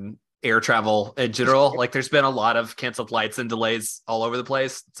American air travel in general. Like, there's been a lot of canceled flights and delays all over the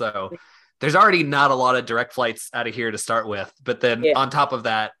place. So there's already not a lot of direct flights out of here to start with. But then on top of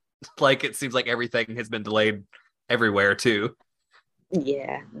that, like, it seems like everything has been delayed everywhere too.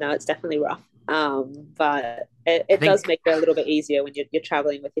 Yeah, no, it's definitely rough. But it does make it a little bit easier when you're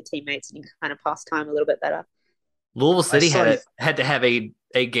traveling with your teammates, and you can kind of pass time a little bit better. Louisville City had to have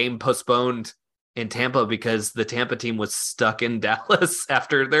a game postponed in Tampa because the Tampa team was stuck in Dallas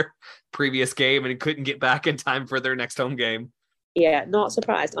after their previous game and couldn't get back in time for their next home game. Yeah, not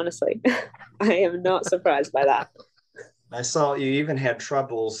surprised, honestly. I am not surprised by that. I saw you even had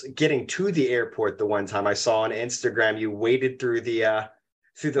troubles getting to the airport the one time. I saw on Instagram you waded through the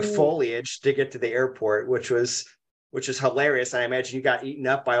foliage to get to the airport, which was which is hilarious. I imagine you got eaten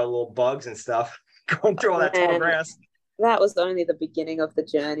up by all the little bugs and stuff going through all that tall grass. That was only the beginning of the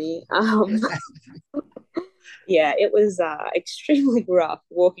journey. Yeah, it was extremely rough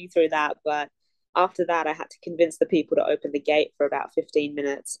walking through that. But after that, I had to convince the people to open the gate for about 15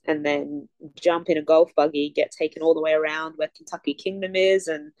 minutes and then jump in a golf buggy, get taken all the way around where Kentucky Kingdom is.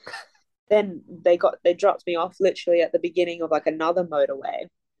 And then they dropped me off literally at the beginning of like another motorway,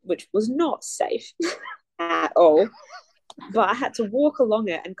 which was not safe at all. But I had to walk along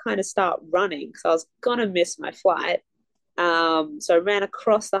it and kind of start running because I was gonna miss my flight. So I ran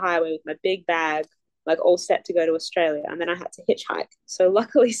across the highway with my big bag, like all set to go to Australia, and then I had to hitchhike. So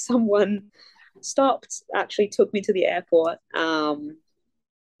luckily someone stopped, actually took me to the airport.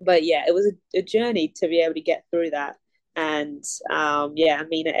 But yeah, it was a journey to be able to get through that. And yeah,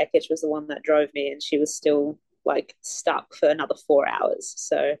 Amina Ekic was the one that drove me, and she was still like stuck for another 4 hours.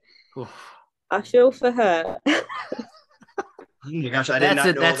 So I feel for her. Oh my gosh, I did not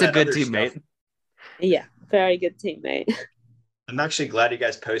know that's a good teammate. Stuff. Yeah, very good teammate. I'm actually glad you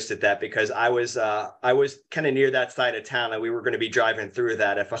guys posted that because I was kind of near that side of town and we were going to be driving through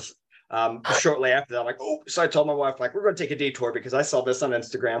that if shortly after that. I'm like, oh, so I told my wife, like, we're going to take a detour because I saw this on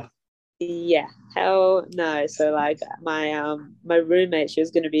Instagram. Yeah, hell no. So like my roommate, she was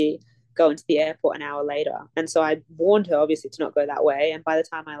going to be going to the airport an hour later, and so I warned her obviously to not go that way. And by the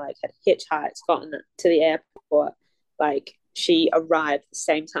time I like had hitchhiked, gotten to the airport, like she arrived the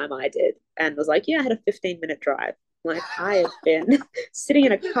same time I did and was like, yeah, I had a 15-minute drive. Like, I have been sitting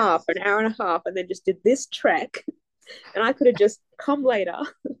in a car for an hour and a half and then just did this trek, and I could have just come later.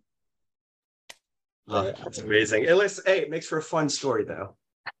 Oh, that's amazing. It makes for a fun story though.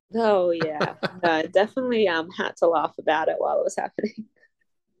 Oh yeah, no, definitely had to laugh about it while it was happening.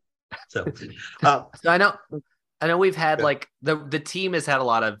 So I know we've had like the team has had a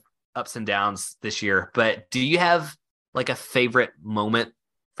lot of ups and downs this year, but do you have like a favorite moment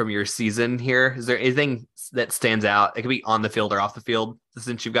from your season here? Is there anything that stands out? It could be on the field or off the field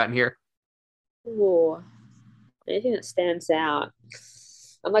since you've gotten here. Oh, anything that stands out.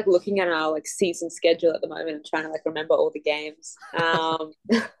 I'm like looking at our like season schedule at the moment and trying to like remember all the games. Yeah,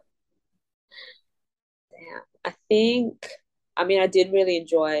 I mean, I did really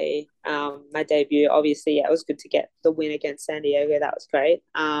enjoy my debut. Obviously, yeah, it was good to get the win against San Diego. That was great.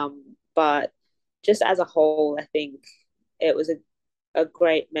 But just as a whole, I think it was a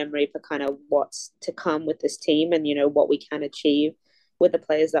great memory for kind of what's to come with this team and, you know, what we can achieve with the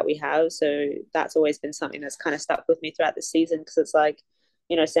players that we have. So that's always been something that's kind of stuck with me throughout the season because it's like,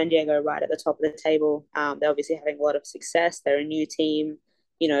 you know, San Diego right at the top of the table. They're obviously having a lot of success. They're a new team.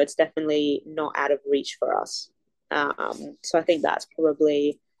 You know, it's definitely not out of reach for us. So I think that's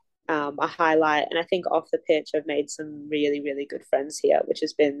probably a highlight. And I think off the pitch, I've made some really, really good friends here, which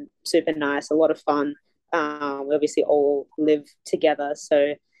has been super nice, a lot of fun. We obviously all live together.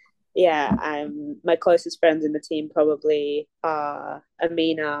 So yeah, my closest friends in the team probably are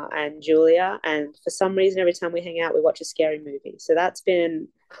Amina and Julia. And for some reason, every time we hang out, we watch a scary movie. So that's been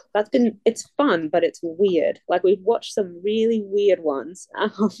it's fun, but it's weird. Like we've watched some really weird ones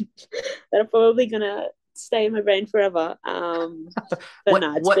that are probably gonna stay in my brain forever.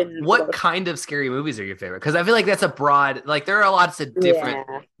 What kind of scary movies are your favorite? Because I feel like that's a broad, like there are lots of different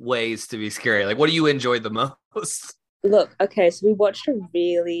ways to be scary. Like what do you enjoy the most? Look, okay, so we watched a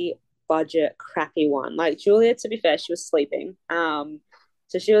really budget crappy one. Like Julia, to be fair, she was sleeping.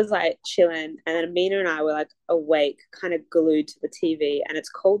 So she was like chilling, and then Amina and I were like awake, kind of glued to the TV, and it's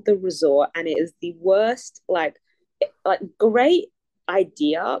called The Resort, and it is the worst, like great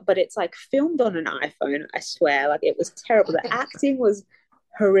idea, but it's like filmed on an iPhone, I swear. Like it was terrible. The acting was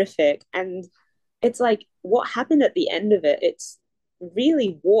horrific, and it's like what happened at the end of it, it's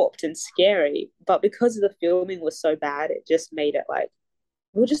really warped and scary, but because the filming was so bad, it just made it like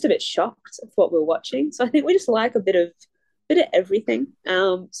we were just a bit shocked of what we were watching. So I think we just like a bit of everything.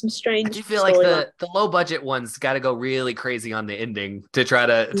 Some strange. I do feel like the low budget ones got to go really crazy on the ending to try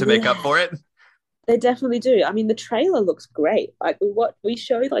to make up for it. They definitely do. I mean, the trailer looks great. Like we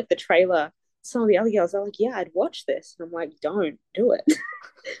showed like the trailer. Some of the other girls are like, "Yeah, I'd watch this." And I'm like, "Don't do it."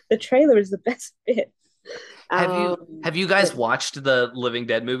 The trailer is the best bit. Have you guys watched the Living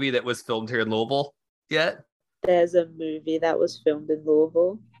Dead movie that was filmed here in Louisville yet? There's a movie that was filmed in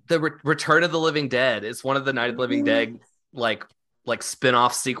Louisville. The Return of the Living Dead. It's one of the Night of the Living Dead like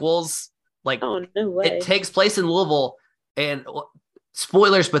spin-off sequels. Like, oh no way! It takes place in Louisville, and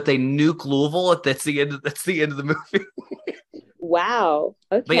spoilers, but they nuke Louisville. That's the end of the movie. Wow.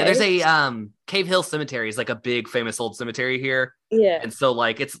 Okay. But yeah, there's a Cave Hill Cemetery is like a big famous old cemetery here. Yeah. And so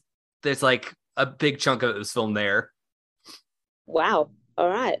like there's like a big chunk of it was filmed there. Wow. All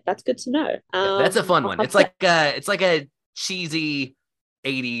right, that's good to know. That's a fun I'll one. have It's to- like a cheesy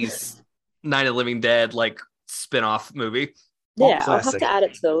 80s Night of the Living Dead like spin-off movie. yeah, I'll have Classic. to add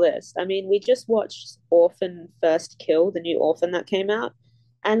it to the list. I mean, we just watched Orphan First Kill, the new Orphan that came out,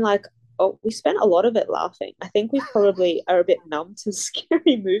 and like, oh, we spent a lot of it laughing. I think we probably are a bit numb to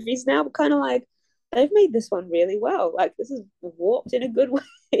scary movies now. But kind of like they've made this one really well. Like this is warped in a good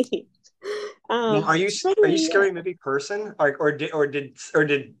way. Now, are you Probably, yeah. scary movie person, or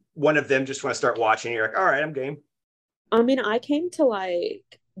did one of them just want to start watching? You're like, all right, I'm game. I mean, I came to like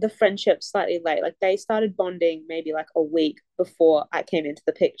the friendship slightly late. Like they started bonding maybe like a week before I came into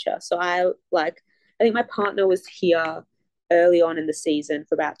the picture. So I think my partner was here early on in the season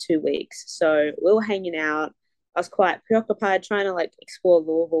for about 2 weeks. So we were hanging out. I was quite preoccupied trying to like explore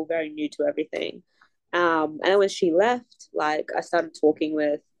Louisville, very new to everything. And then when she left, like I started talking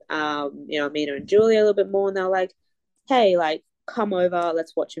with Mina and Julia a little bit more, and they were like, "Hey, like come over,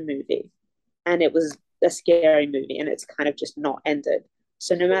 let's watch a movie." And it was a scary movie, and it's kind of just not ended.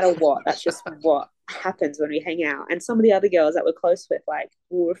 So no matter what, that's just what happens when we hang out. And some of the other girls that we're close with, like,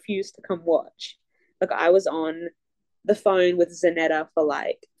 will refuse to come watch. Like I was on the phone with Zanetta for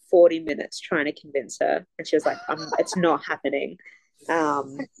like 40 minutes trying to convince her, and she was like, "It's not happening."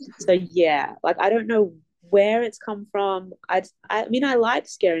 Um, so yeah, like I don't know where it's come from. I mean, I like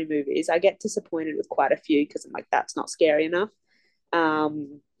scary movies. I get disappointed with quite a few because I'm like, that's not scary enough.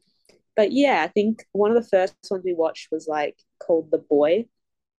 Um, but yeah, I think one of the first ones we watched was like called The Boy,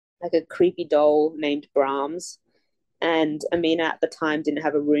 like a creepy doll named Brahms. And Amina at the time didn't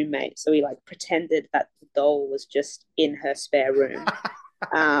have a roommate, so we like pretended that the doll was just in her spare room.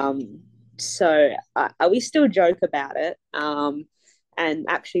 Um, so we still joke about it. And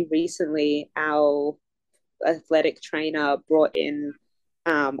actually, recently, our athletic trainer brought in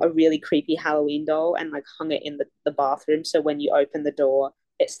a really creepy Halloween doll and like hung it in the bathroom. So when you open the door,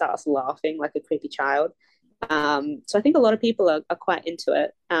 it starts laughing like a creepy child. So I think a lot of people are quite into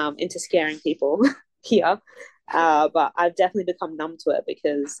it, into scaring people here. But I've definitely become numb to it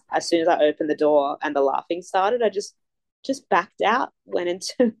because as soon as I opened the door and the laughing started, I just backed out, went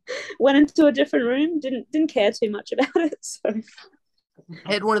into went into a different room, didn't care too much about it. So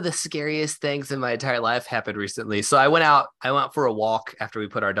I had one of the scariest things in my entire life happen recently. So I went for a walk after we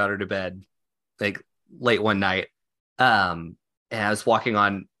put our daughter to bed, like late one night. And I was walking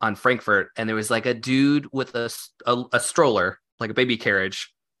on Frankfurt, and there was like a dude with a stroller, like a baby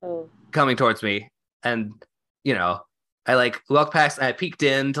carriage, oh. coming towards me. And, I like walked past and I peeked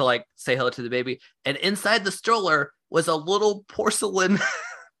in to like say hello to the baby. And inside the stroller was a little porcelain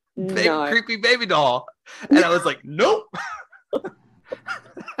big No. creepy baby doll. And I was like, nope.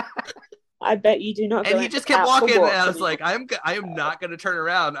 I bet you do not. And he just kept walking, and I was like, I am not going to turn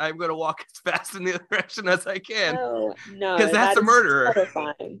around. I'm going to walk as fast in the other direction as I can. Oh no, because that's a murderer.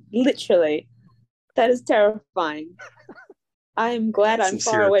 terrifying. Literally, that is terrifying. I am glad I'm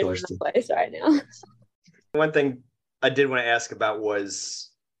far away from the place right now. One thing I did want to ask about was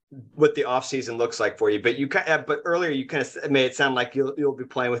what the off season looks like for you. But earlier you kind of made it sound like you'll be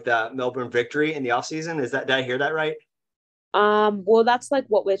playing with Melbourne Victory in the off season. Did I hear that right? Well, that's like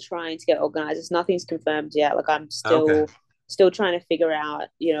what we're trying to get organized. It's nothing's confirmed yet. Like I'm still trying to figure out,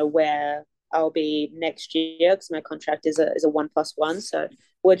 where I'll be next year because my contract is a 1+1. So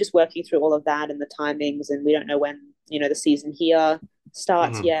we're just working through all of that and the timings, and we don't know when the season here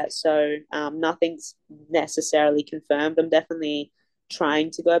starts yet. So nothing's necessarily confirmed. I'm definitely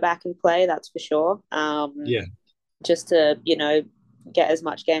trying to go back and play. That's for sure. Just to get as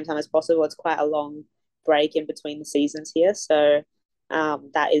much game time as possible. It's quite a long break in between the seasons here, so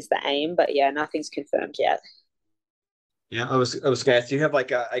that is the aim, but yeah, nothing's confirmed yet. Yeah, I was gonna ask, do you have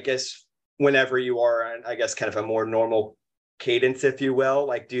like I guess whenever you are on, I guess, kind of a more normal cadence, if you will,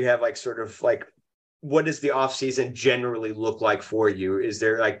 like do you have like sort of like what does the off season generally look like for you? Is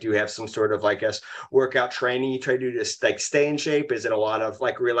there like, do you have some sort of, I guess, workout training you try to do to like stay in shape? Is it a lot of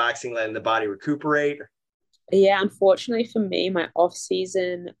like relaxing, letting the body recuperate? Yeah, unfortunately for me, my off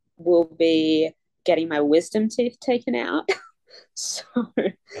season will be getting my wisdom teeth taken out. So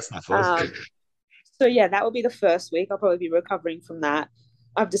that's not fun. So yeah, that will be the first week. I'll probably be recovering from that.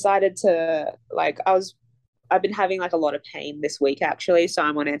 I've decided to I've been having like a lot of pain this week actually, so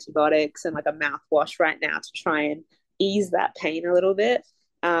I'm on antibiotics and like a mouthwash right now to try and ease that pain a little bit.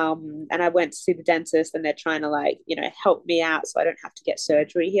 And I went to see the dentist, and they're trying to help me out so I don't have to get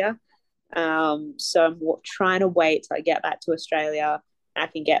surgery here. So I'm trying to wait till I get back to Australia and I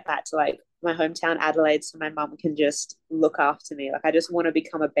can get back to like my hometown Adelaide so my mum can just look after me. Like I just want to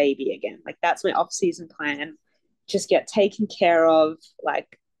become a baby again. Like that's my off-season plan. Just get taken care of.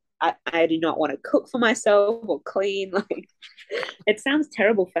 Like I do not want to cook for myself or clean. Like, it sounds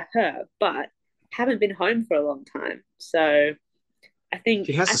terrible for her, but haven't been home for a long time. So I think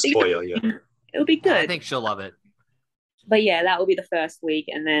She has to spoil you. It'll be good. I think she'll love it. But yeah, that will be the first week,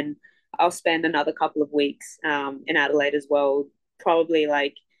 and then I'll spend another couple of weeks in Adelaide as well. Probably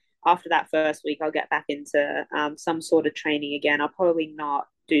like after that first week, I'll get back into some sort of training again. I'll probably not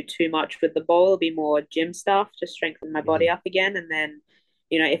do too much with the ball. It'll be more gym stuff, just strengthen my body up again. And then,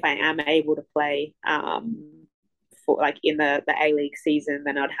 if I am able to play for like in the A-League season,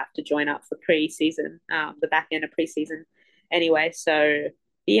 then I'd have to join up for pre-season, the back end of pre-season anyway. So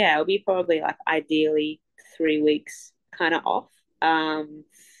yeah, it'll be probably like ideally 3 weeks kind of off. And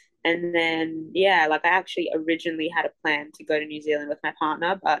then, yeah, like I actually originally had a plan to go to New Zealand with my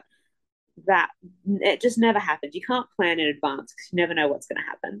partner, but it just never happened. You can't plan in advance because you never know what's going to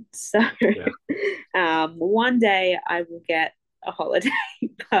happen. So one day I will get a holiday,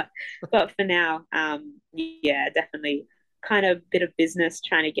 but for now, yeah, definitely kind of bit of business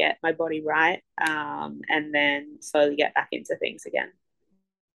trying to get my body right, and then slowly get back into things again.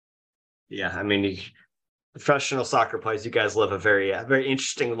 Yeah, I mean, professional soccer players, you guys live a very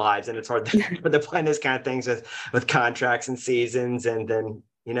interesting lives, and it's hard to plan those kind of things with contracts and seasons, and then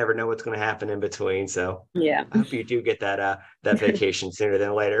you never know what's going to happen in between. So yeah, I hope you do get that vacation sooner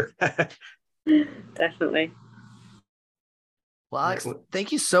than later. Definitely. Well, Alex,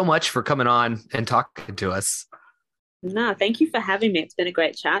 thank you so much for coming on and talking to us. No, thank you for having me. It's been a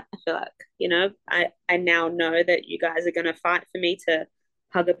great chat. I feel like, I now know that you guys are going to fight for me to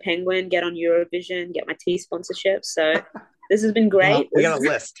hug a penguin, get on Eurovision, get my tea sponsorship. So this has been great. We got a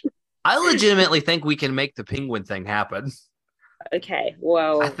list. I legitimately think we can make the penguin thing happen. Okay,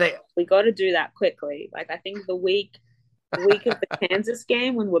 well, we got to do that quickly. Like, I think the week of the Kansas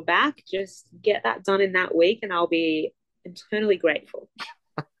game when we're back, just get that done in that week, and I'll be eternally grateful.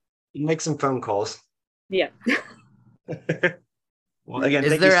 Make some phone calls. Yeah. Well, again,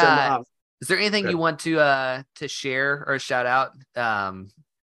 thank you so much. Is there anything you want to share or shout out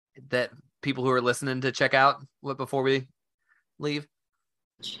that people who are listening to check out before we leave?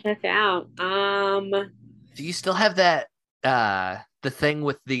 Check out. Do you still have that the thing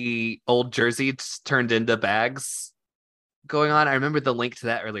with the old jerseys turned into bags going on? I remember the link to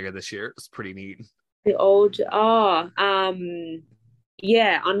that earlier this year. It was pretty neat. The old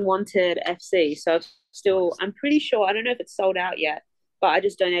yeah, Unwanted FC. So still, I'm pretty sure, I don't know if it's sold out yet, but I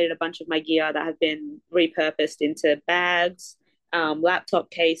just donated a bunch of my gear that have been repurposed into bags,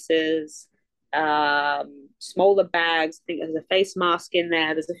 laptop cases, smaller bags. I think there's a face mask in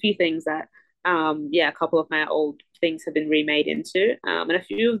there. There's a few things that, a couple of my old things have been remade into. And a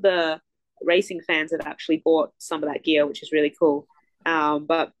few of the racing fans have actually bought some of that gear, which is really cool.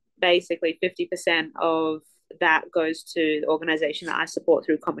 But basically 50% of that goes to the organization that I support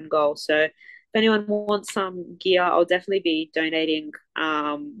through Common Goal. So if anyone wants some gear, I'll definitely be donating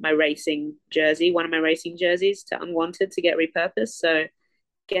my racing jersey, one of my racing jerseys, to Unwanted to get repurposed. So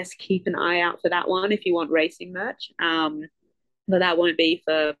guess keep an eye out for that one if you want racing merch. But that won't be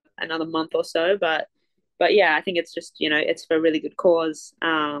for another month or so. But yeah, I think it's just, it's for a really good cause.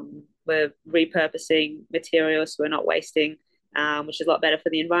 We're repurposing materials, so we're not wasting, which is a lot better for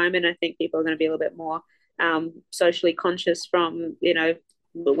the environment. I think people are going to be a little bit more socially conscious from,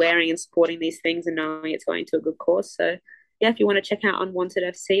 wearing and supporting these things and knowing it's going to a good cause. So yeah, if you want to check out Unwanted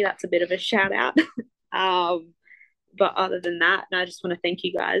FC, that's a bit of a shout out. But other than that, I just want to thank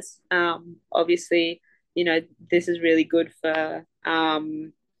you guys. Obviously, this is really good for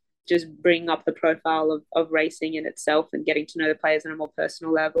just bringing up the profile of racing in itself and getting to know the players on a more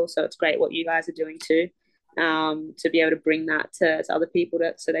personal level. So it's great what you guys are doing too, to be able to bring that to other people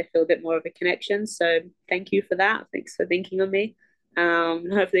so they feel a bit more of a connection. So thank you for that. Thanks for thinking of me.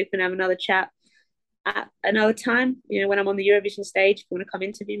 Hopefully we can have another chat at another time, when I'm on the Eurovision stage. If you want to come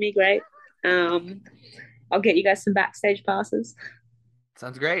interview me, great. I'll get you guys some backstage passes.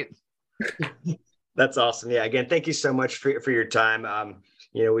 Sounds great. That's awesome. Yeah, again, thank you so much for your time.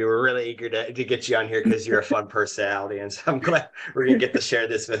 We were really eager to get you on here because you're a fun personality, and so I'm glad we're gonna get to share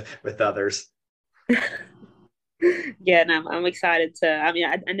this with others. Yeah, no, I'm excited to. I mean,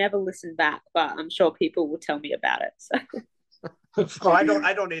 I never listen back, but I'm sure people will tell me about it. So. Oh, I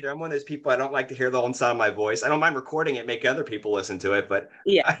don't either. I'm one of those people. I don't like to hear the own sound of my voice. I don't mind recording it, make other people listen to it, but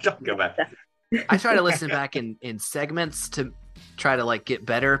yeah, I don't go back. I try to listen back in segments to try to get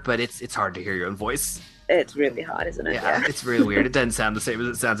better, but it's hard to hear your own voice. It's really hard, isn't it? Yeah, it's really weird. It doesn't sound the same as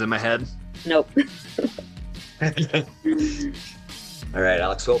it sounds in my head. Nope. All right,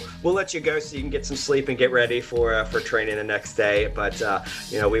 Alex. Well, we'll let you go so you can get some sleep and get ready for training the next day. But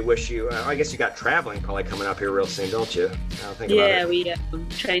we wish you. I guess you got traveling probably coming up here real soon, don't you? Yeah, we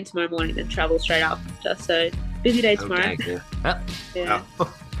train tomorrow morning and travel straight after. So busy day tomorrow. Okay, Yeah.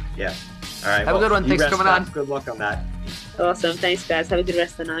 Oh. Yeah. All right. Have a good one. Thanks for coming on. Good luck on that. Awesome. Thanks, guys. Have a good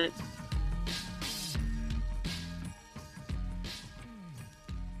rest of the night.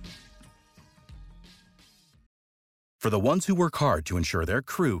 For the ones who work hard to ensure their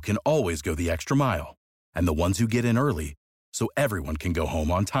crew can always go the extra mile, and the ones who get in early so everyone can go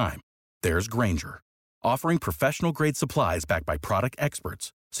home on time, there's Grainger, offering professional-grade supplies backed by product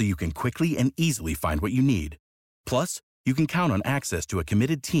experts so you can quickly and easily find what you need. Plus, you can count on access to a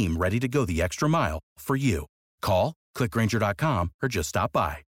committed team ready to go the extra mile for you. Call, click Grainger.com, or just stop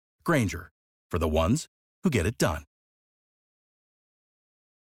by. Grainger, for the ones who get it done.